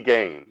Awards.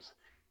 E-Games.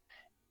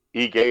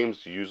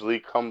 E-Games usually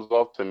comes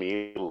off to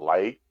me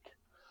like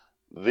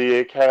the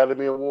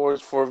Academy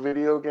Awards for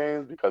video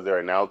games because they're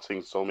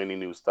announcing so many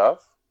new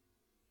stuff.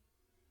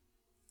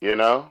 You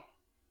know?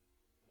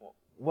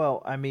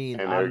 Well, I mean,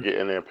 and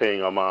they're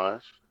paying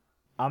homage.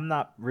 I'm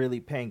not really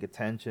paying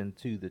attention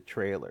to the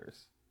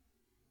trailers.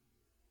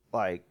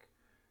 Like,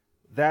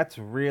 that's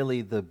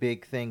really the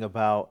big thing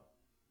about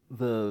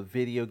the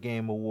Video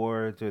Game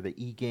Awards or the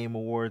E-Game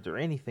Awards or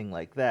anything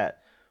like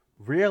that.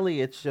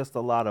 Really, it's just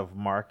a lot of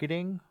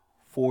marketing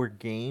for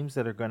games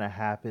that are going to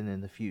happen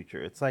in the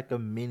future. It's like a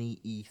mini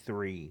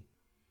E3,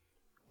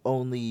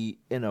 only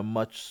in a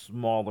much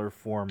smaller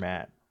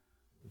format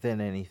than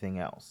anything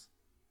else.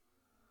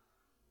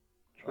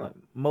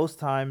 Most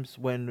times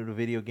when the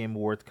Video Game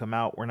Awards come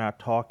out, we're not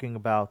talking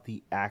about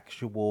the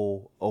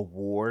actual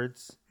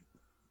awards,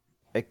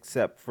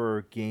 except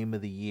for Game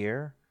of the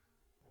Year.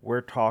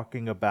 We're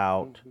talking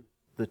about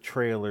the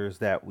trailers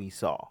that we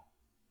saw.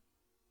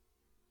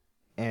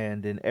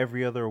 And in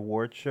every other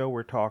award show,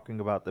 we're talking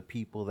about the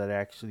people that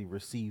actually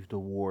received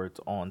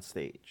awards on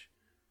stage.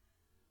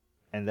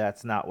 And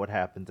that's not what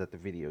happens at the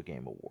Video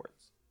Game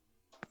Awards.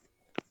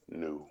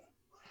 No.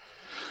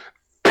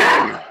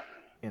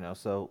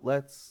 So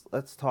let's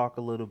talk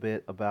a little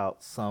bit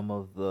about some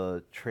of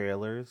the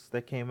trailers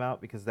that came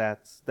out because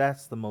that's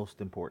the most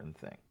important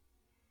thing.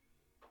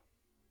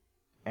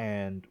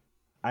 And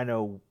I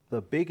know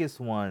the biggest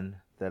one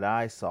that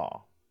I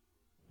saw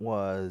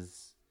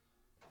was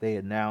they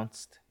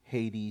announced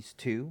Hades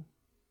 2.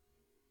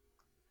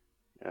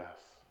 Yes.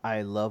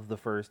 I love the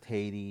first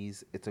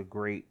Hades. It's a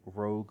great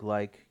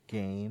roguelike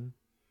game.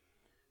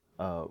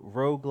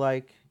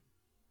 Roguelike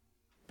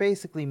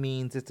basically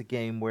means it's a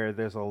game where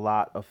there's a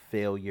lot of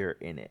failure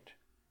in it.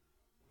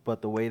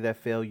 But the way that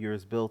failure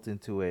is built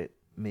into it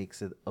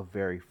makes it a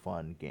very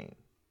fun game.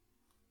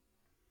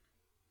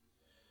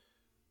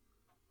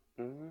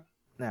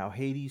 Now,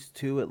 Hades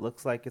 2, it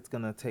looks like it's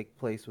going to take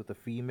place with a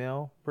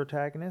female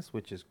protagonist,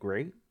 which is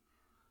great.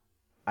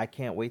 I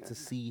can't wait to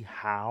see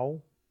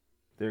how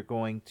they're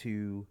going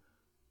to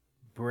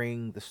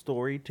bring the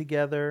story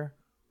together.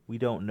 We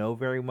don't know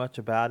very much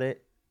about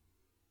it.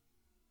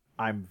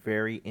 I'm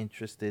very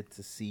interested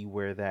to see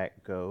where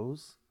that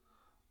goes.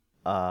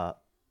 Uh,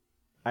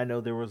 I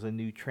know there was a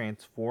new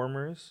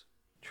Transformers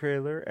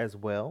trailer as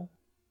well.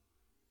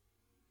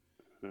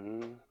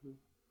 Mm-hmm.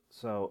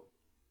 So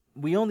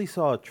we only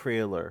saw a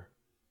trailer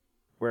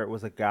where it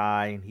was a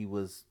guy and he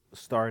was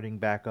starting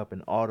back up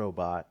an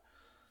Autobot.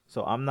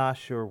 So I'm not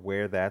sure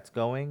where that's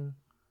going,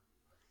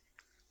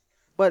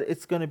 but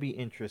it's going to be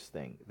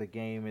interesting. The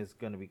game is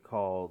going to be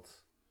called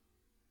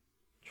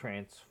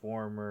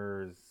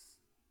Transformers.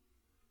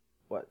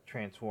 What?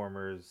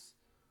 Transformers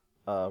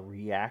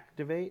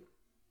Reactivate.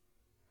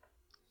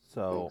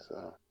 I think So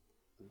so.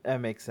 that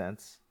makes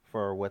sense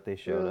for what they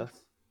showed Yeah.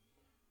 us.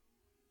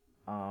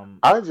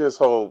 Um, I just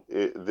hope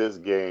this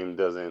game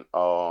doesn't.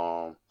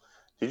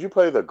 Did you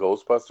play the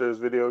Ghostbusters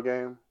video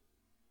game?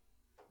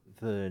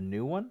 the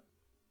new one,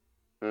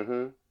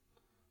 Mm-hmm.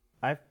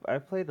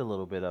 I've played a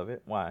little bit of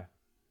it. Why?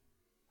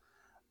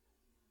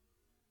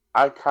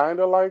 I kind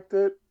of liked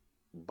it,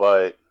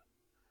 but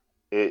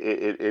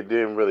it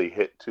didn't really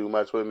hit too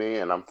much with me.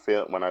 And I'm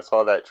feel when I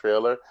saw that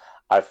trailer,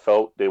 I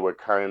felt they were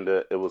kind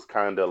of. It was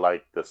kind of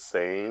like the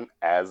same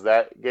as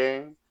that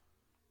game.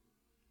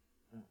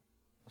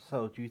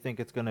 So do you think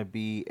it's gonna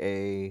be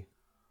a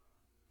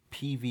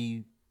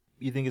PV?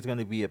 You think it's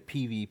gonna be a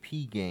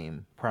PvP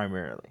game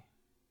primarily?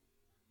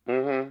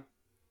 Mm-hmm.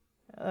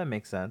 That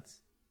makes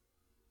sense.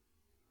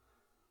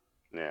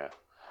 Yeah.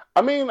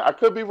 I mean, I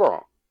could be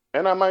wrong,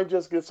 and I might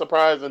just get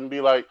surprised and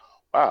be like,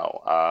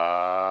 "Wow,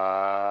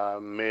 I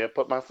may have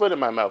put my foot in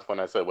my mouth when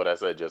I said what I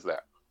said just now."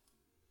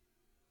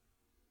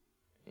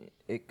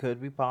 It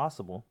could be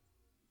possible.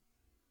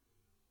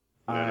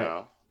 You I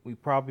know, We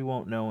probably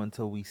won't know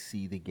until we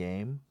see the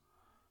game,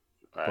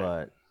 right?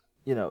 but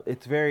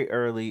it's very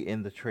early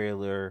in the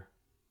trailer.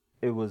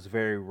 It was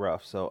very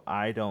rough, so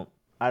I don't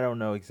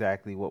know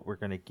exactly what we're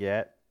gonna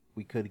get.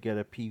 We could get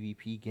a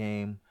PvP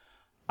game.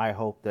 I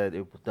hope that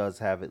it does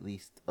have at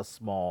least a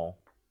small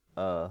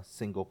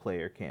single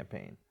player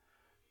campaign.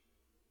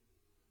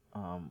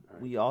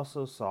 Right. We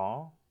also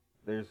saw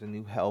there's a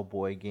new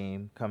Hellboy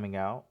game coming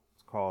out.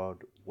 It's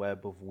called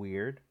Web of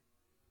Weird.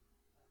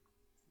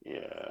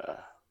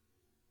 Yeah.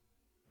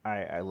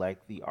 I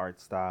like the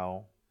art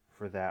style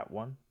for that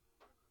one.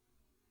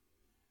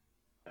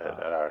 Uh,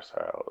 That art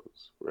style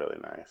was really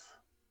nice.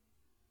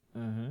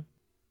 mm-hmm.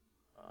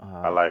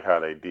 I uh, like how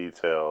they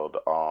detailed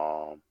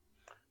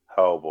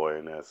Hellboy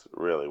in this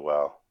really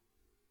well.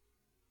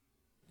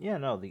 yeah,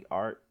 no, the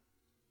art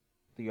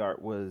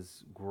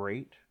was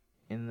great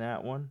in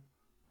that one.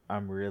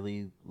 I'm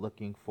really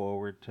looking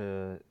forward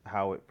to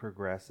how it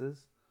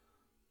progresses.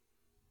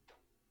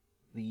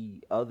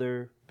 The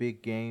other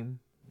big game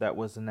that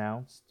was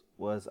announced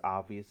was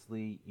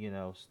obviously,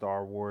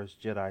 Star Wars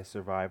Jedi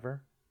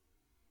Survivor,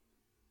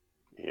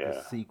 the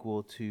Yeah.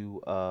 sequel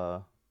to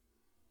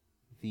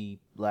the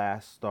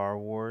last Star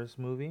Wars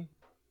movie,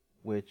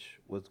 which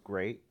was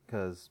great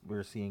because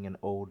we're seeing an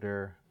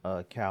older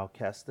Cal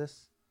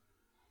Kestis.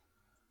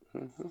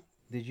 Hmm.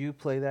 Did you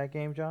play that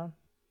game, John?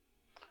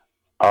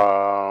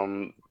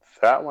 Um,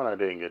 that one I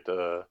didn't get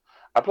to.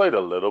 I played a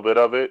little bit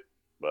of it,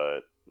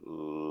 but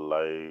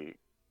like,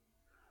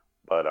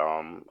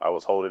 I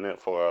was holding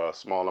it for a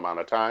small amount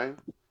of time.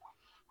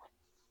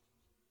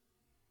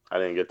 I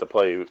didn't get to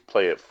play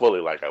it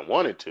fully like I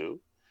wanted to,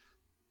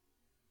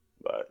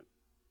 but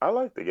I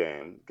like the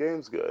game.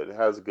 Game's good. It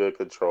has good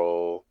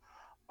control.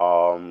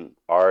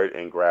 Art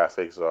and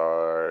graphics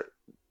are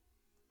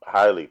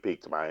highly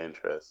piqued my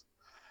interest,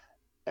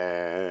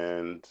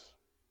 and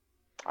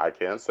I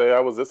can't say I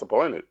was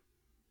disappointed.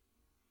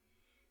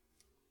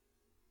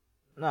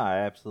 No, I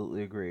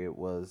absolutely agree.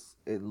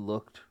 It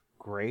looked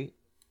great.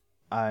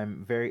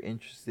 I'm very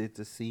interested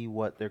to see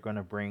what they're going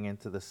to bring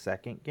into the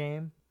second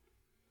game,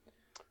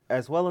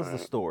 as well as the Right.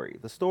 story.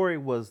 The story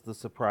was the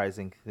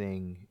surprising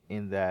thing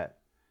in that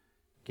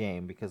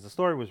game because the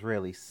story was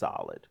really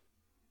solid.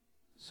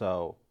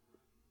 So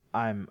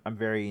I'm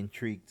very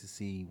intrigued to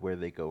see where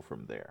they go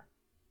from there.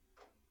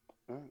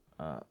 Right.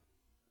 Uh,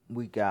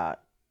 we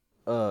got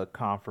a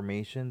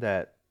confirmation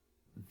that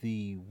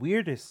the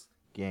weirdest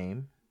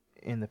game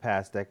in the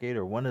past decade,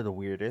 or one of the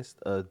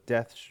weirdest,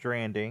 Death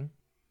Stranding,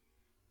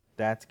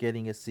 that's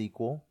getting a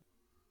sequel.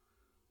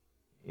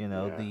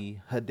 Yeah. The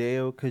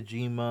Hideo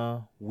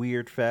Kojima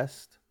Weird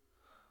Fest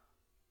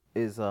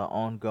is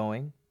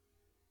ongoing.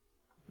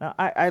 Now,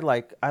 I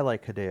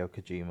like Hideo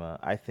Kojima.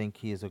 I think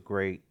he is a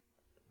great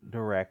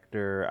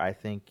director. I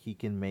think he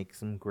can make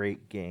some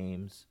great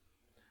games.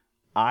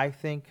 I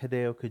think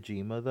Hideo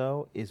Kojima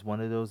though is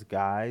one of those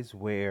guys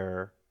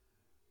where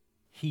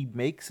he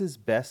makes his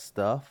best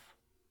stuff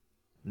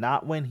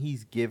not when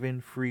he's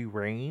given free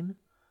reign.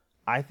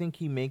 I think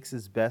he makes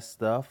his best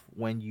stuff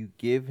when you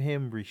give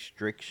him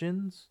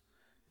restrictions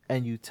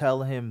and you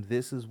tell him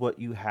this is what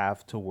you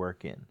have to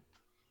work in.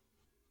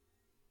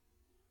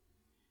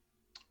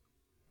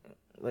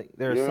 Like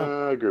there are Yeah, some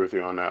I agree with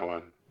you on that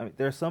one. I mean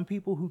there are some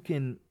people who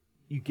can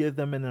you give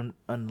them an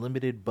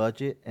unlimited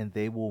budget and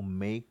they will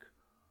make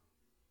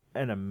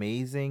an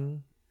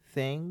amazing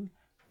thing,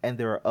 and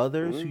there are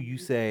others who you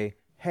Hmm. say,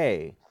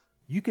 "Hey,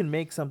 you can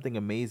make something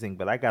amazing,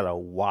 but I gotta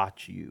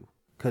watch you.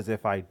 Because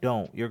if I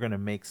don't, you're gonna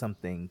make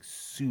something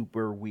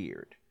super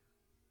weird.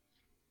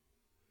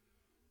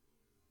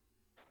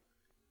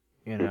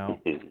 You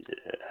know?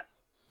 Yeah.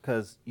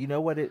 Because you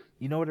know what it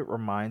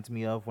reminds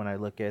me of when I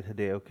look at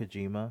Hideo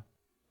Kojima.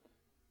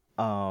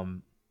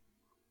 Um,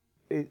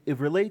 it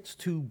relates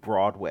to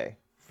Broadway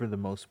for the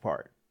most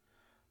part.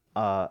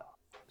 Uh,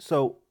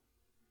 so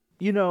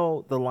you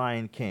know The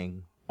Lion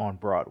King on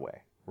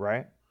Broadway,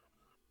 right?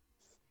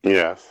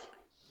 Yes.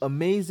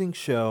 Amazing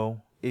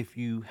show. If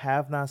you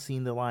have not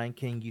seen The Lion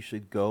King, you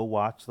should go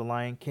watch The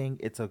Lion King.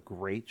 It's a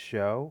great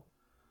show.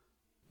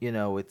 You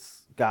know,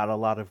 it's got a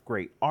lot of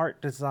great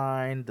art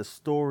design, the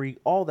story,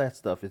 all that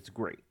stuff. It's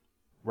great,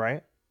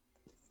 right?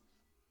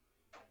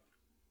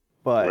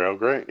 But Real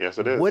great. Yes,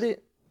 it would is.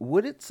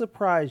 it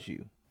surprise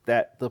you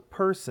that the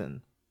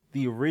person,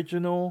 the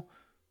original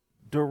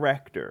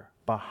director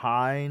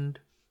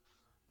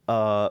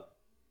uh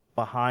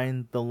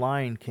behind The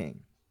Lion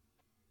King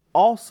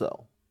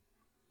also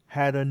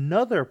had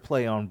another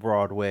play on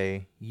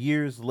Broadway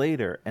years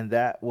later, and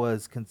that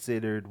was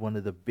considered one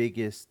of the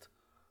biggest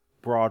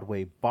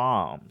Broadway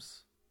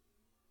bombs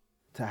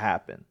to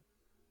happen?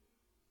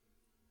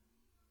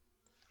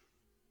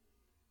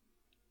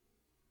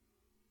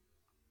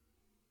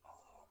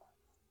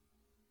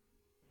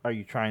 Are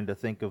you trying to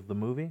think of the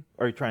movie?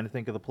 Are you trying to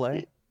think of the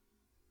play? Y-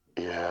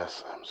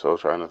 Yes, I'm so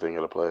trying to think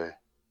of the play.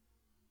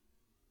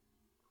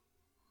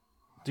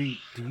 Do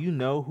you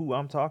know who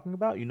I'm talking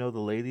about? You know the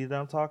lady that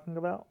I'm talking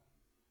about?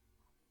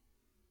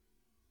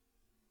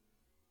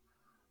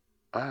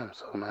 I am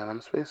so mad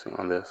I'm spacing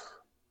on this.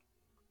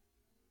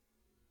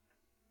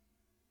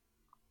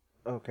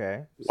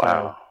 Okay.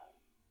 Wow. So,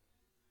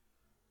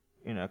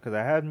 because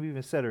I haven't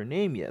even said her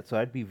name yet, so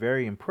I'd be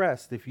very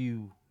impressed if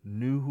you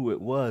knew who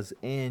it was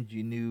and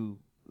you knew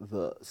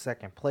the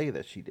second play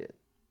that she did.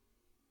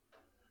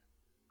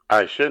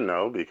 I should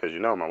know because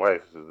my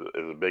wife is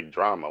a big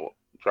drama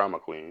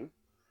queen.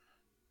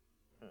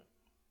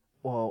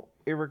 Well,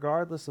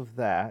 irregardless of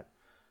that,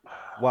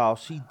 while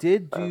she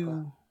did Uh,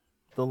 do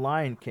The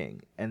Lion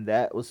King and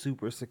that was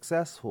super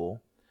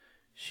successful,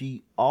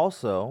 she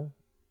also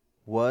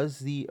was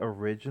the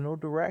original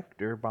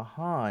director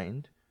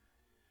behind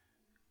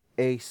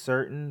a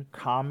certain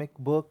comic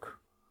book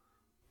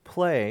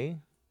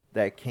play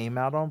that came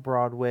out on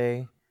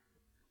Broadway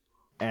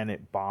and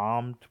it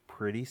bombed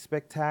pretty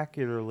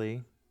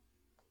spectacularly.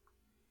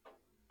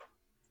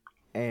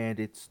 And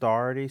it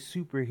starred a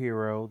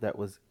superhero that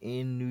was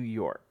in New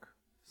York.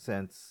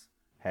 Since,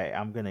 hey,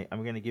 I'm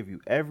gonna give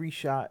you every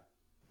shot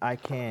I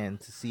can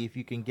to see if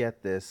you can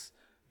get this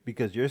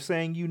because you're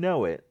saying you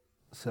know it.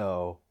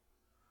 So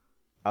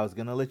I was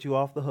gonna let you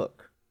off the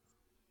hook.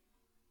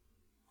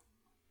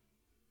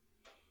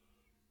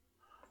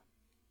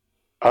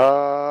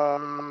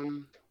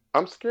 um,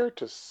 I'm scared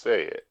to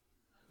say it.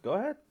 Go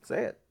ahead,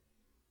 say it.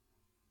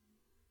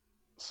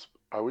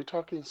 Are we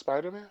talking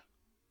Spider-Man?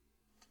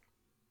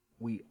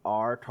 We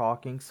are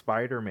talking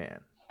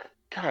Spider-Man.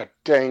 God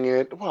dang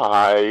it!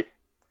 Why?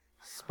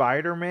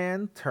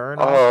 Spider-Man,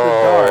 Turn Off the Oh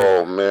Dark.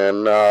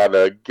 man, not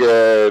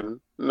again!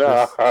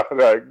 This Not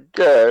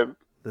again!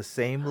 the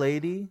same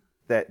lady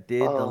that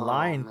did The Oh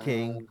Lion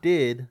King man.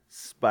 did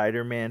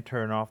Spider-Man,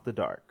 Turn Off the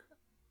Dark.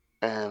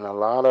 And a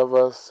lot of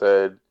us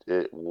said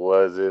it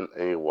wasn't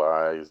a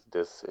wise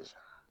decision.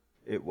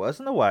 It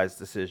wasn't a wise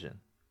decision.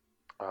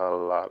 A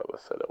lot of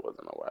us said it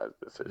wasn't a wise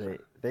decision.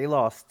 They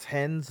lost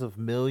tens of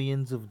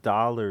millions of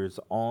dollars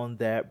on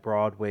that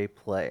Broadway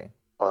play.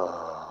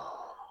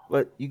 Oh,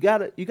 But you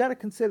gotta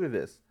consider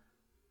this.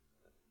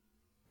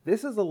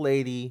 This is a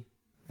lady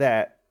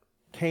that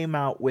came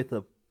out with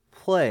a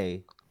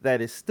play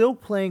that is still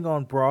playing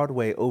on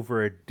Broadway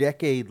over a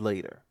decade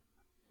later.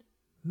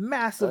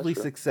 that's Massively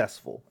true.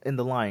 successful in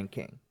The Lion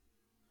King.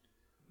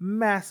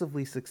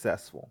 Massively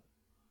successful.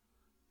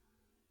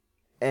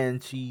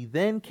 And she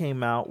then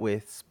came out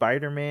with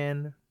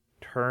Spider-Man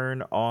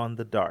Turn on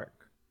the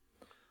Dark.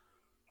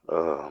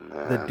 Oh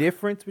The man.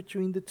 difference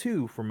between the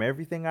two, from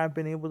everything I've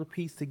been able to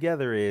piece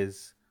together,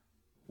 is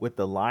with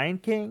The Lion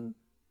King,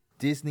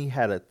 Disney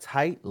had a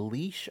tight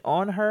leash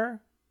on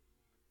her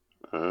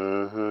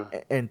Mm-hmm.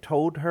 and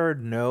told her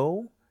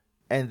no,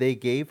 and they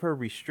gave her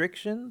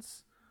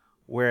restrictions.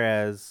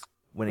 Whereas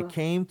when it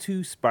came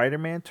to Spider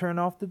Man Turn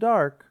Off the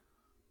Dark,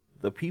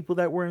 the people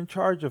that were in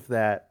charge of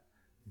that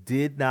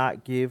did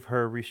not give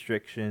her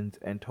restrictions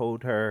and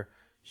told her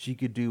she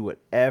could do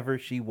whatever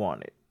she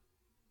wanted.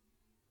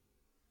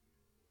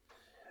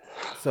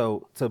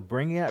 So to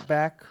bring it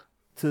back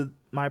to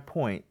my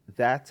point,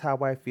 that's how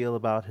I feel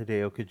about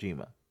Hideo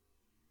Kojima.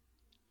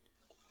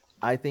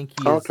 I think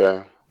he is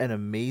Okay. an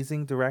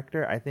amazing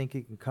director. I think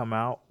he can come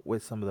out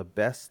with some of the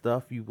best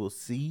stuff you will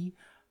see.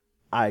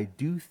 I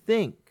do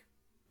think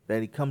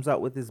that he comes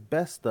out with his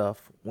best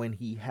stuff when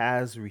he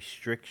has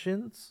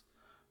restrictions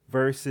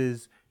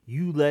versus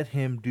you let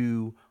him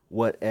do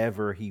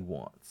whatever he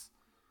wants.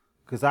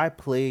 Because I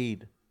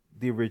played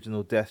the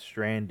original Death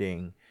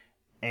Stranding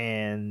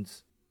and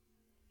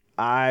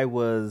I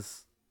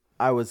was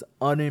I was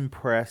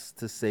unimpressed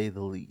to say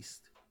the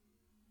least.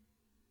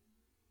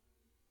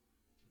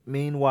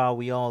 Meanwhile,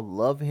 we all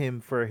love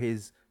him for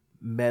his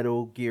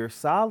Metal Gear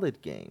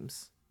Solid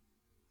games.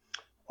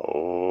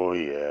 Oh,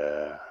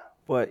 yeah.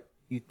 But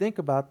you think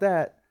about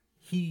that,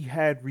 he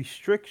had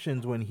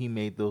restrictions when he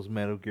made those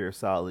Metal Gear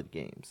Solid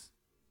games.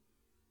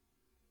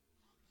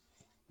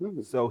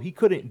 So he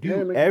couldn't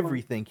do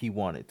everything he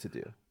wanted to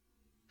do.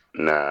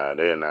 Nah,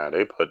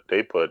 they put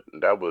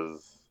that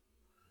was,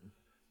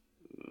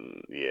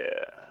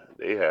 yeah.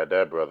 They had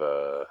that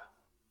brother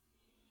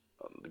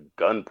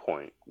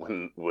gunpoint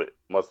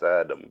must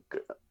have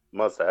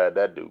had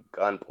that dude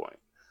gunpoint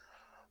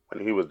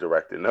when he was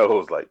directing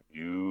those. Like,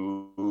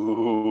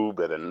 you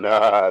better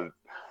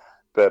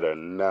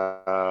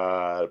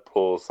not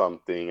pull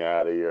something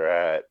out of your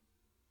hat.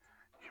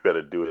 You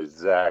better do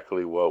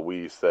exactly what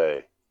we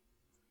say.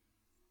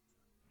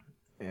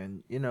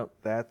 And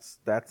that's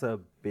a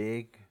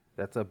big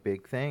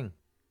thing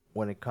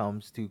when it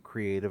comes to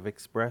creative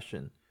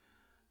expression.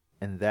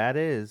 And that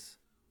is,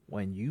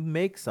 when you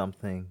make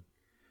something,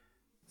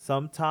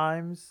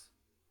 sometimes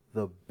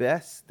the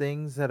best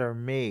things that are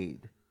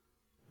made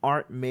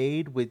aren't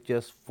made with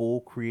just full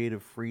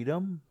creative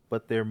freedom,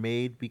 but they're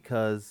made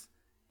because,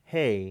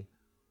 hey,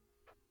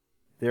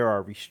 there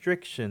are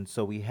restrictions,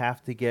 so we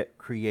have to get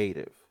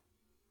creative.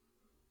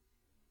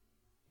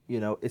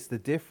 It's the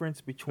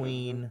difference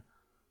between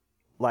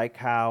like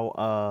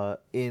how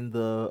in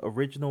the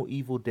original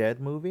Evil Dead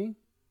movie,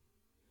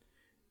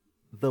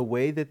 the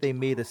way that they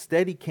made a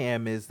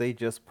Steadicam is they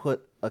just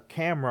put a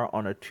camera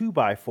on a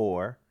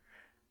 2x4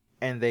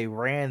 and they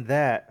ran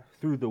that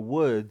through the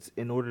woods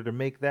in order to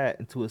make that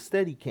into a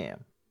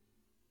Steadicam.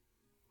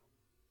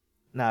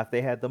 Now, if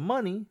they had the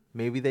money,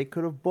 maybe they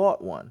could have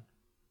bought one.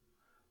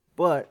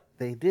 But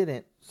they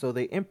didn't, so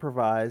they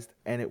improvised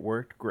and it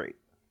worked great.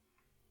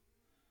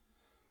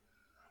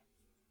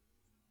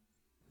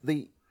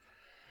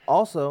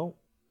 Also,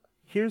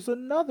 here's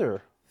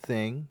another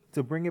thing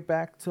to bring it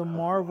back to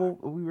Marvel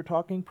we were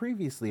talking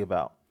previously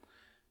about.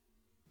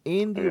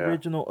 In the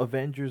original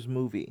Avengers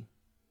movie,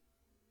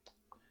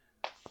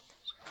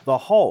 the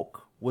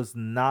Hulk was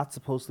not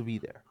supposed to be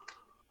there.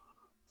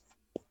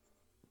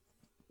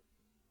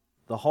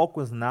 The Hulk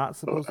was not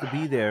supposed to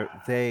be there.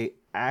 They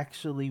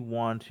actually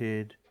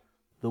wanted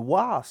the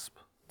Wasp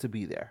to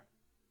be there.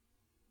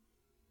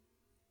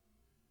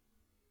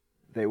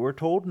 They were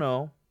told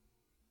no,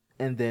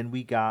 and then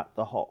we got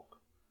the Hulk.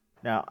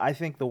 Now, I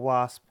think the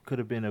Wasp could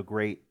have been a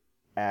great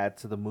add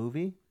to the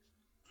movie.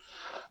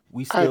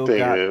 We still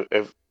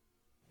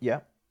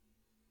yeah.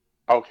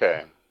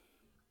 Okay.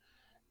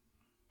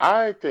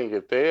 I think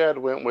if they had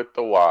went with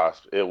the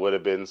Wasp, it would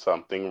have been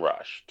something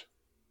rushed.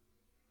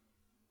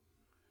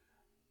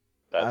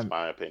 That's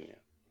my opinion.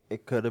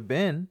 It could have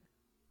been.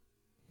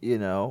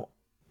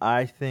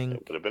 I think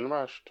it would have been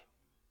rushed.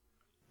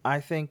 I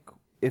think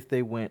if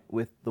they went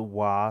with the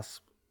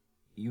Wasp,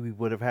 we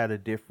would have had a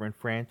different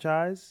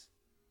franchise.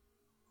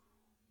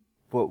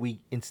 But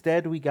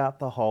instead we got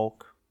the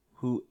Hulk,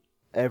 who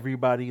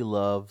everybody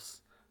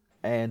loves,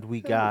 and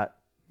we got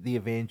the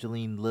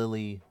Evangeline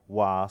Lilly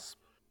Wasp,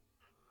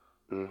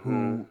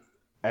 who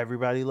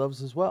everybody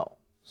loves as well.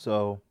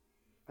 So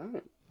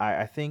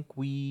I think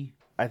we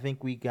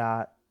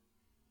got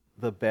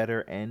the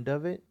better end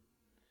of it.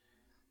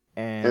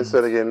 And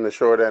instead of getting the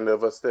short end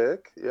of a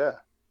stick, yeah.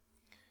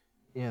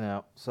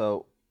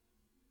 So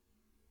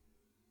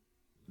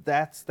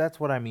that's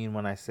what I mean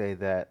when I say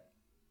that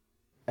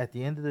at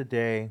the end of the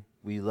day,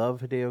 we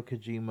love Hideo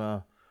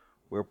Kojima.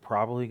 We're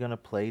probably going to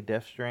play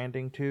Death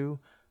Stranding 2.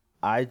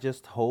 I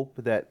just hope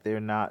that they're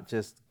not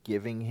just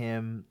giving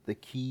him the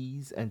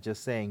keys and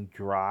just saying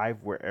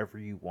drive wherever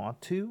you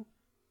want to.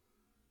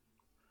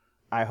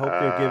 I hope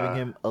they're giving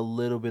him a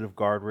little bit of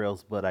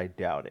guardrails, but I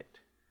doubt it.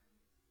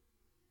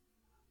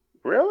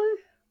 Really?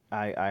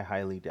 I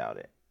highly doubt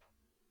it.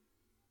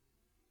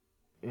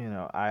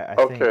 I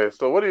think... Okay,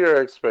 so what are your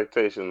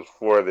expectations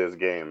for this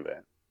game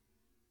then?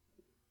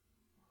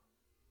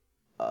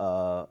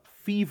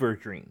 Fever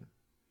Dream.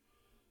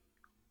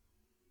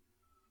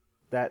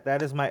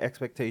 That is my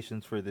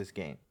expectations for this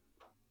game.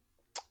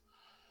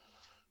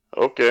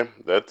 Okay,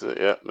 that's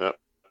it.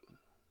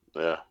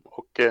 Yeah.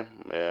 Okay,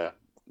 yeah.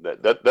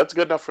 That's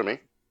good enough for me.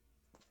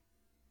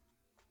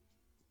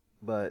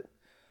 But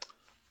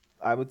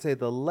I would say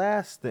the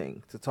last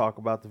thing to talk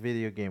about the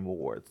Video Game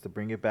Awards, to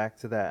bring it back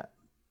to that,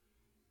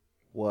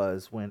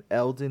 was when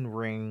Elden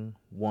Ring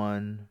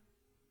won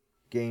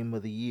Game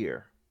of the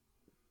Year.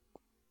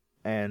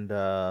 And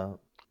the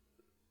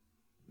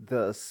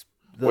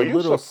Were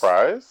you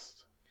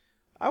surprised?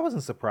 I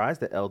wasn't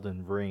surprised at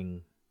Elden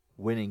Ring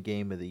winning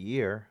Game of the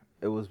Year.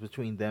 It was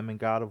between them and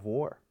God of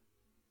War.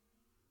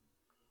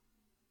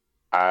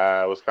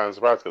 I was kind of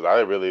surprised because I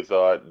really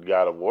thought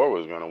God of War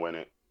was going to win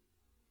it.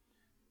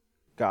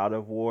 God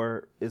of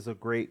War is a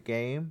great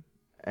game,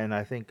 and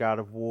I think God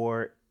of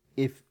War,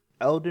 if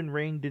Elden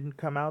Ring didn't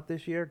come out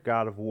this year,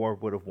 God of War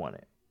would have won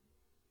it.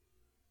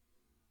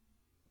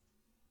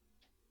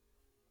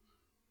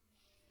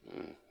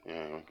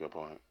 Yeah, good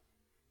point.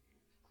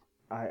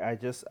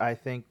 I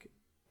think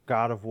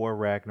God of War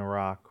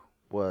Ragnarok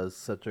was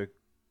such a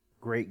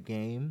great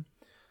game.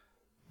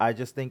 I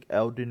just think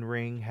Elden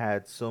Ring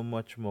had so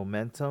much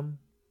momentum,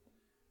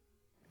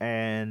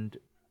 and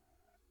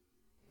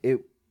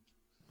it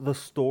the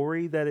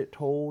story that it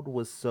told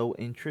was so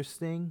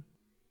interesting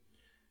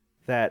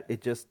that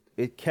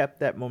it kept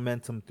that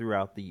momentum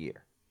throughout the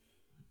year.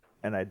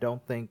 And I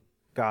don't think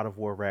God of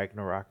War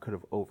Ragnarok could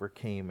have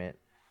overcame it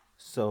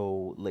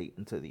so late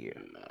into the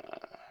year.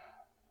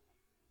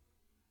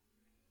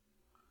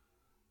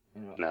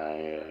 Nah,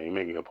 yeah, you're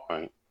making a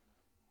point.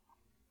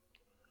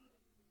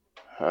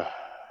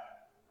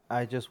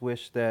 I just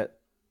wish that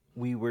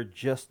we were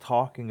just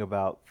talking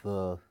about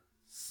the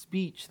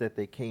speech that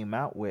they came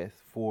out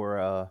with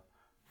for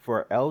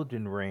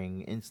Elden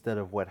Ring instead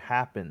of what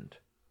happened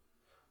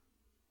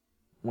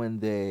when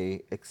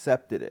they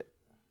accepted it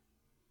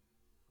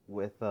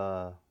with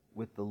the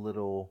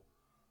little.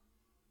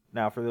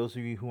 Now, for those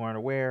of you who aren't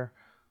aware,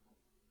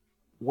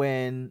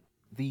 when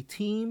the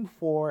team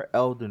for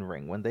Elden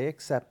Ring, when they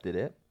accepted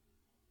it,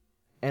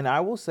 and I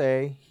will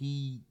say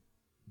he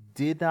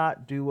did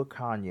not do a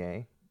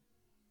Kanye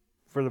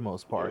for the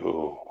most part.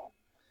 Ooh.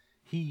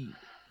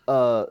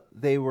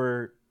 They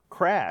were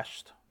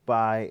crashed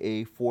by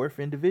a fourth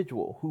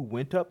individual who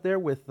went up there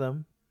with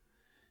them.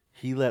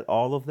 He let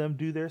all of them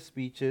do their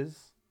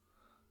speeches,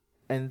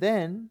 and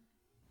then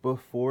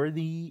before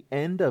the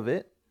end of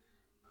it,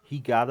 he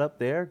got up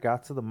there,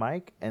 got to the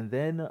mic, and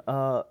then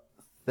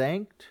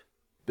thanked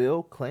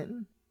Bill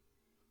Clinton.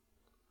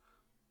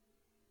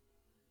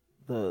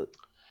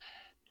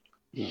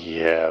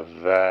 Yeah,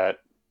 that.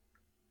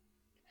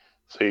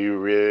 So you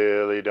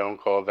really don't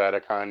call that a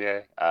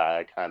Kanye?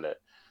 It's kind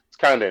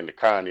of in the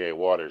Kanye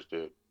waters,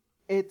 dude.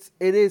 It's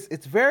in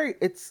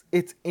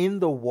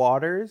the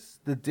waters.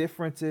 The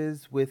difference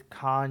is with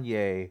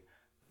Kanye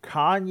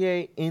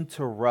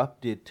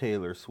interrupted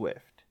Taylor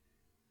Swift.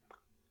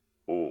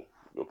 Ooh,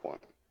 good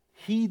point.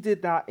 He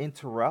did not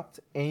interrupt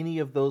any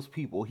of those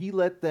people. He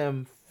let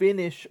them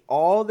finish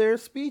all their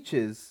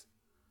speeches.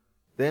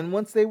 Then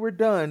once they were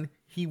done,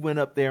 he went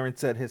up there and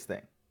said his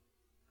thing.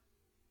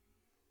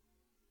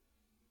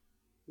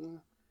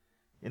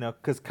 You know,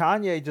 because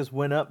Kanye just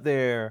went up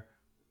there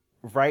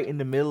right in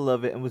the middle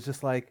of it and was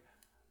just like,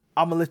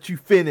 I'm going to let you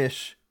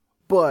finish.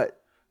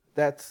 But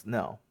that's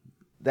not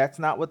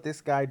what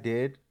this guy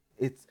did.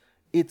 It's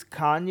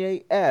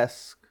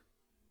Kanye-esque,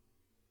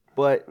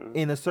 but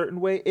in a certain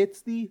way,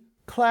 it's the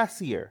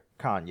classier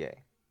Kanye.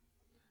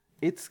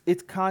 It's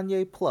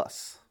Kanye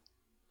plus.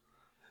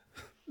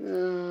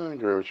 I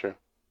agree with you.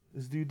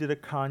 This dude did a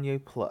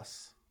Kanye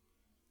plus.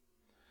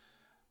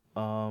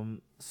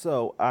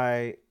 So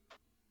I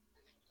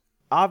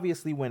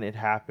obviously when it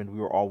happened, we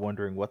were all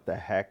wondering what the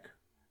heck,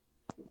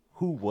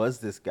 who was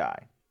this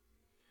guy?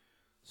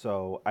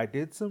 So I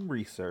did some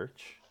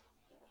research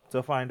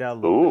to find out a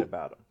little bit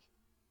about him.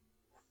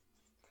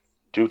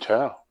 Do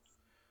tell.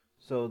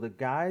 So the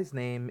guy's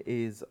name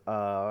is,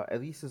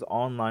 at least his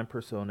online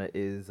persona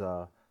is,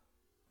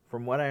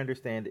 from what I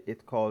understand,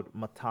 it's called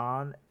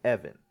Matan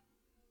Evan.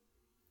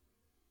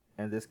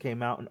 And this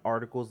came out in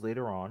articles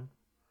later on.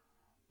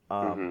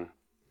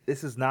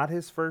 This is not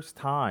his first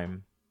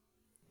time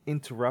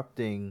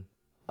interrupting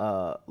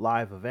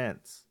live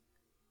events.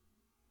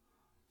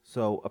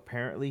 So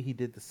apparently he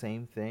did the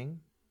same thing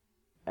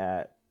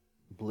at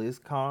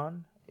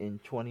BlizzCon in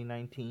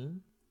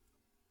 2019,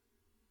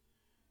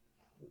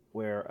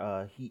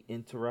 where he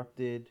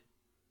interrupted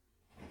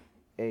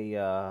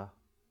a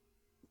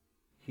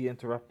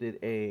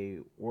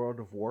World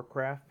of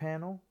Warcraft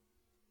panel.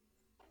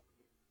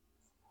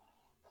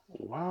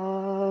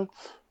 What?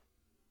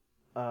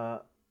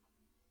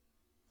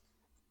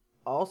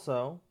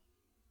 Also,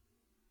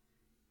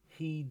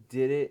 he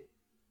did it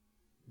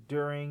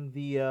during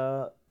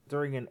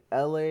an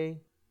LA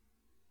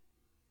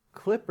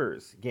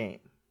Clippers game.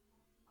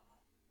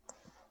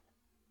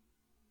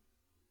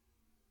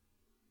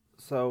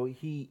 So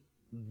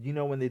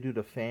when they do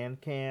the fan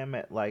cam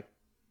at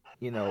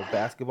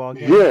basketball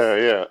games?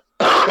 Yeah.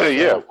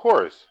 Yeah, of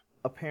course.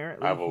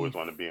 Apparently, I've always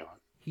wanted to be on.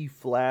 He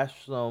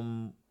flashed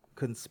some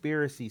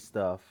conspiracy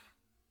stuff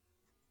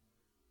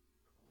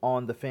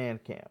on the fan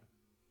cam.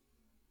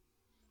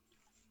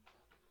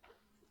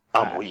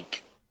 I'm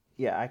weak.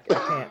 Yeah,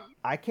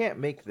 I can't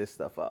make this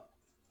stuff up.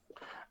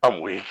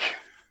 I'm weak.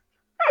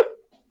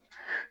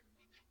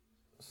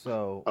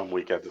 So I'm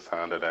weak at the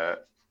sound of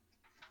that.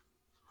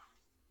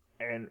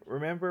 And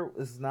remember,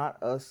 it's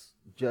not us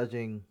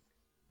judging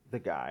the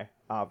guy,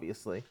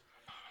 obviously.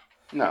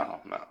 No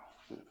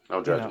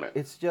judgment.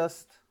 It's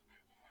just,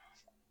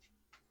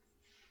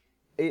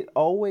 it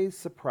always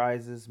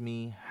surprises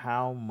me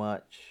how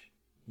much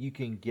you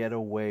can get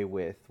away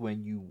with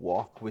when you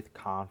walk with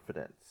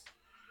confidence.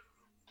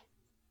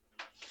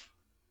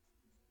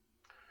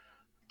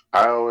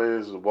 I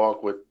always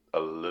walk with a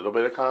little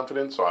bit of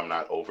confidence, so I'm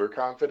not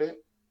overconfident.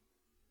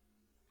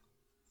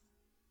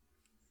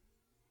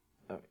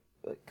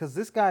 Because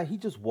this guy, he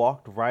just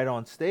walked right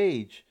on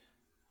stage.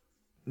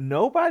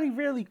 Nobody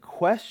really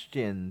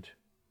questioned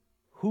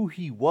who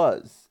he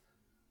was.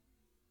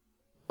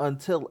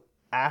 until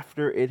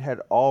after it had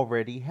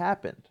already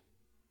happened.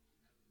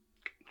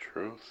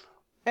 Truth.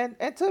 And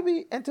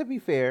to be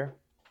fair,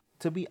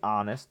 to be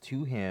honest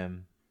to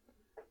him,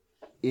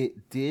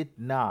 it did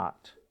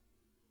not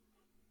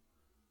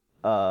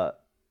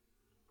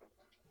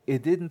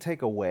it didn't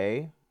take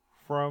away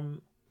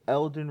from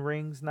Elden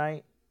Ring's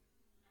night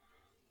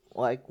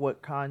like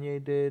what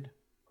Kanye did.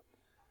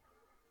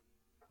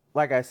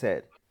 Like I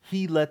said,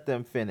 he let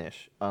them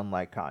finish,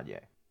 unlike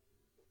Kanye.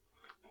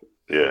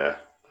 Yeah.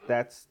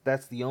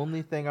 That's the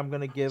only thing I'm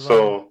gonna give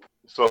him.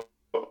 So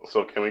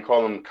can we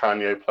call him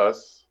Kanye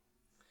Plus?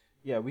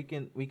 Yeah, we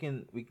can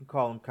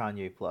call him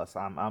Kanye Plus.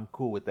 I'm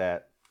cool with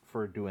that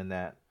for doing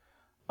that.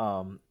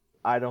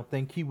 I don't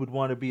think he would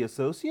want to be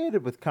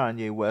associated with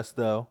Kanye West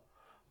though.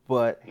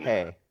 But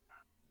hey,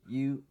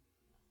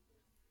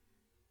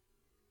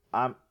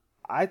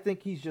 I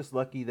think he's just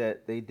lucky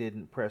that they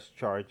didn't press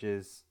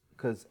charges,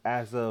 because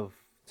as of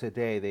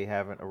today they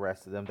haven't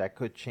arrested him. That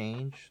could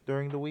change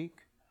during the week.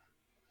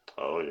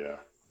 Oh yeah.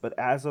 But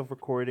as of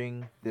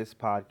recording this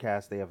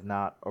podcast, they have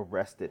not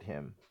arrested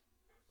him.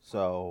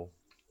 So,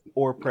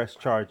 or pressed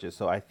charges.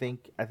 So I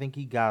think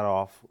he got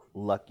off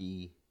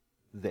lucky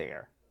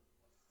there.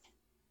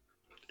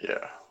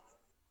 Yeah.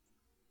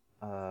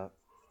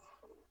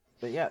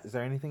 But yeah, is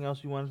there anything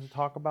else you wanted to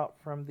talk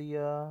about from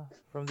the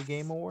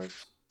Game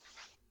Awards?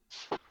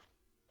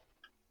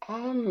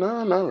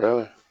 No, not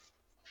really.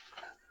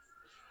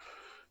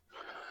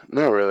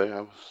 Not really.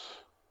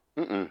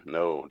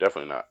 No,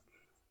 definitely not.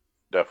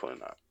 Definitely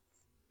not.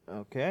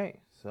 Okay,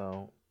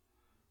 so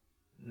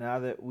now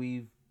that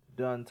we've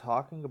done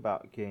talking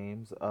about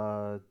games,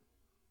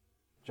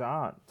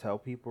 John, tell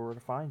people where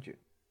to find you.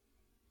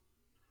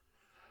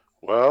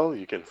 Well,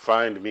 you can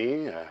find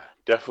me.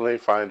 Definitely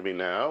find me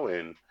now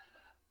in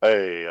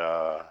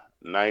a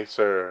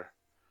nicer,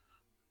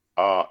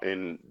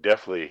 in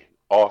definitely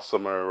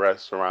awesomer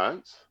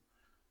restaurants.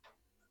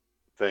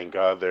 Thank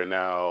God they're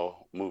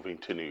now moving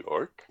to New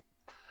York.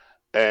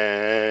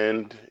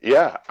 And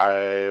yeah,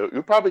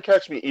 you'll probably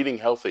catch me eating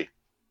healthy.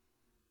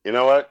 You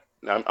know what?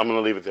 I'm going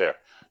to leave it there.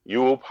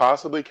 You will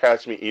possibly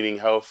catch me eating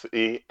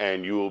healthy,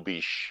 and you will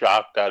be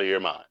shocked out of your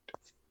mind.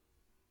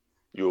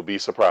 You will be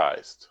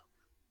surprised.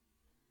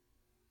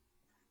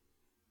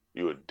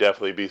 You would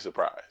definitely be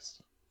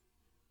surprised.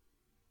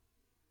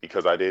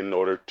 Because I didn't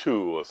order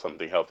 2 of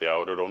something healthy. I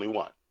ordered only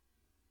 1.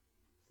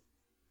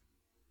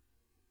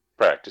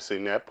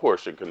 Practicing that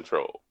portion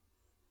control.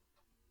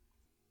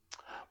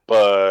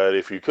 But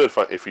if you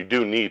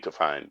do need to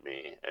find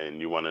me,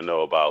 and you want to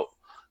know about,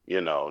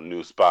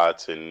 new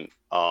spots and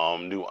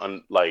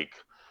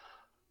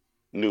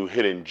new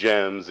hidden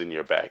gems in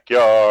your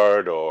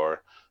backyard,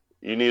 or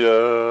you need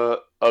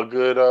a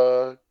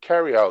good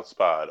carry out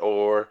spot,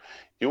 or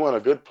you want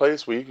a good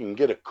place where you can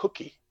get a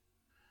cookie,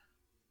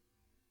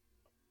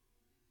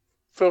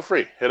 feel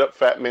free. Hit up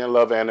Fat Man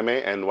Love Anime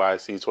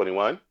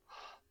NYC21,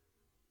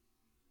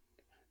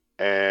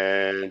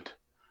 and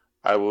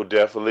I will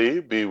definitely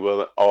be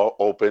willing. I'll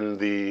open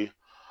the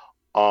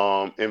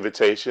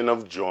invitation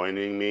of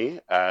joining me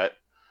at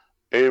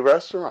a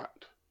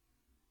restaurant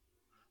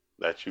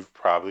that you've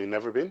probably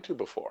never been to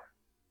before.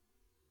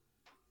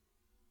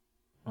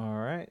 All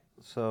right.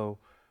 So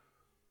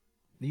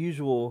the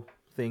usual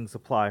things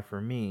apply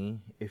for me.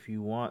 If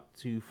you want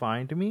to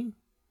find me,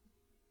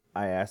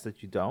 I ask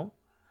that you don't.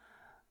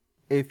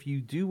 If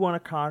you do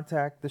want to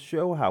contact the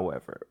show,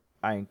 however,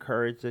 I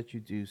encourage that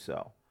you do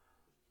so.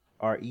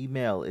 Our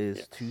email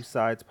is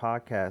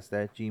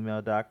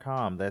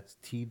twosidespodcast@gmail.com. That's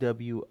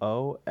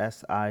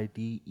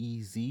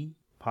TWOSIDEZ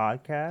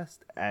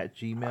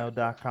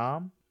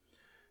podcast@gmail.com.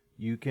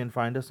 You can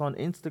find us on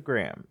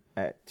Instagram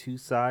at Two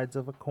Sides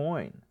of a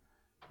Coin.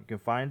 You can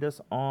find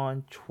us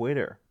on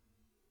Twitter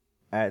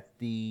at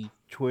the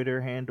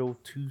Twitter handle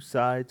Two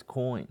Sides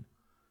Coin.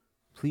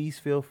 Please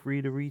feel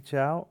free to reach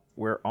out.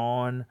 We're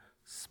on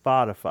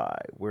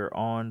Spotify. We're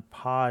on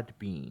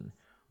Podbean.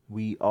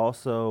 We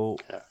also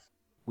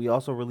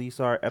release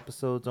our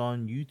episodes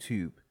on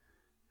YouTube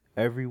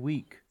every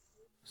week.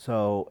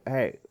 So,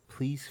 hey,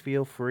 please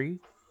feel free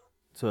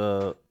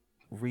to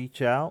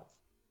reach out.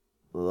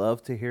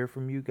 Love to hear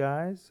from you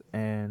guys,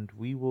 and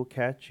we will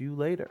catch you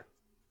later.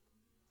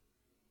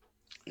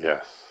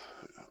 Yes.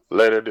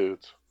 Later,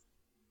 dudes.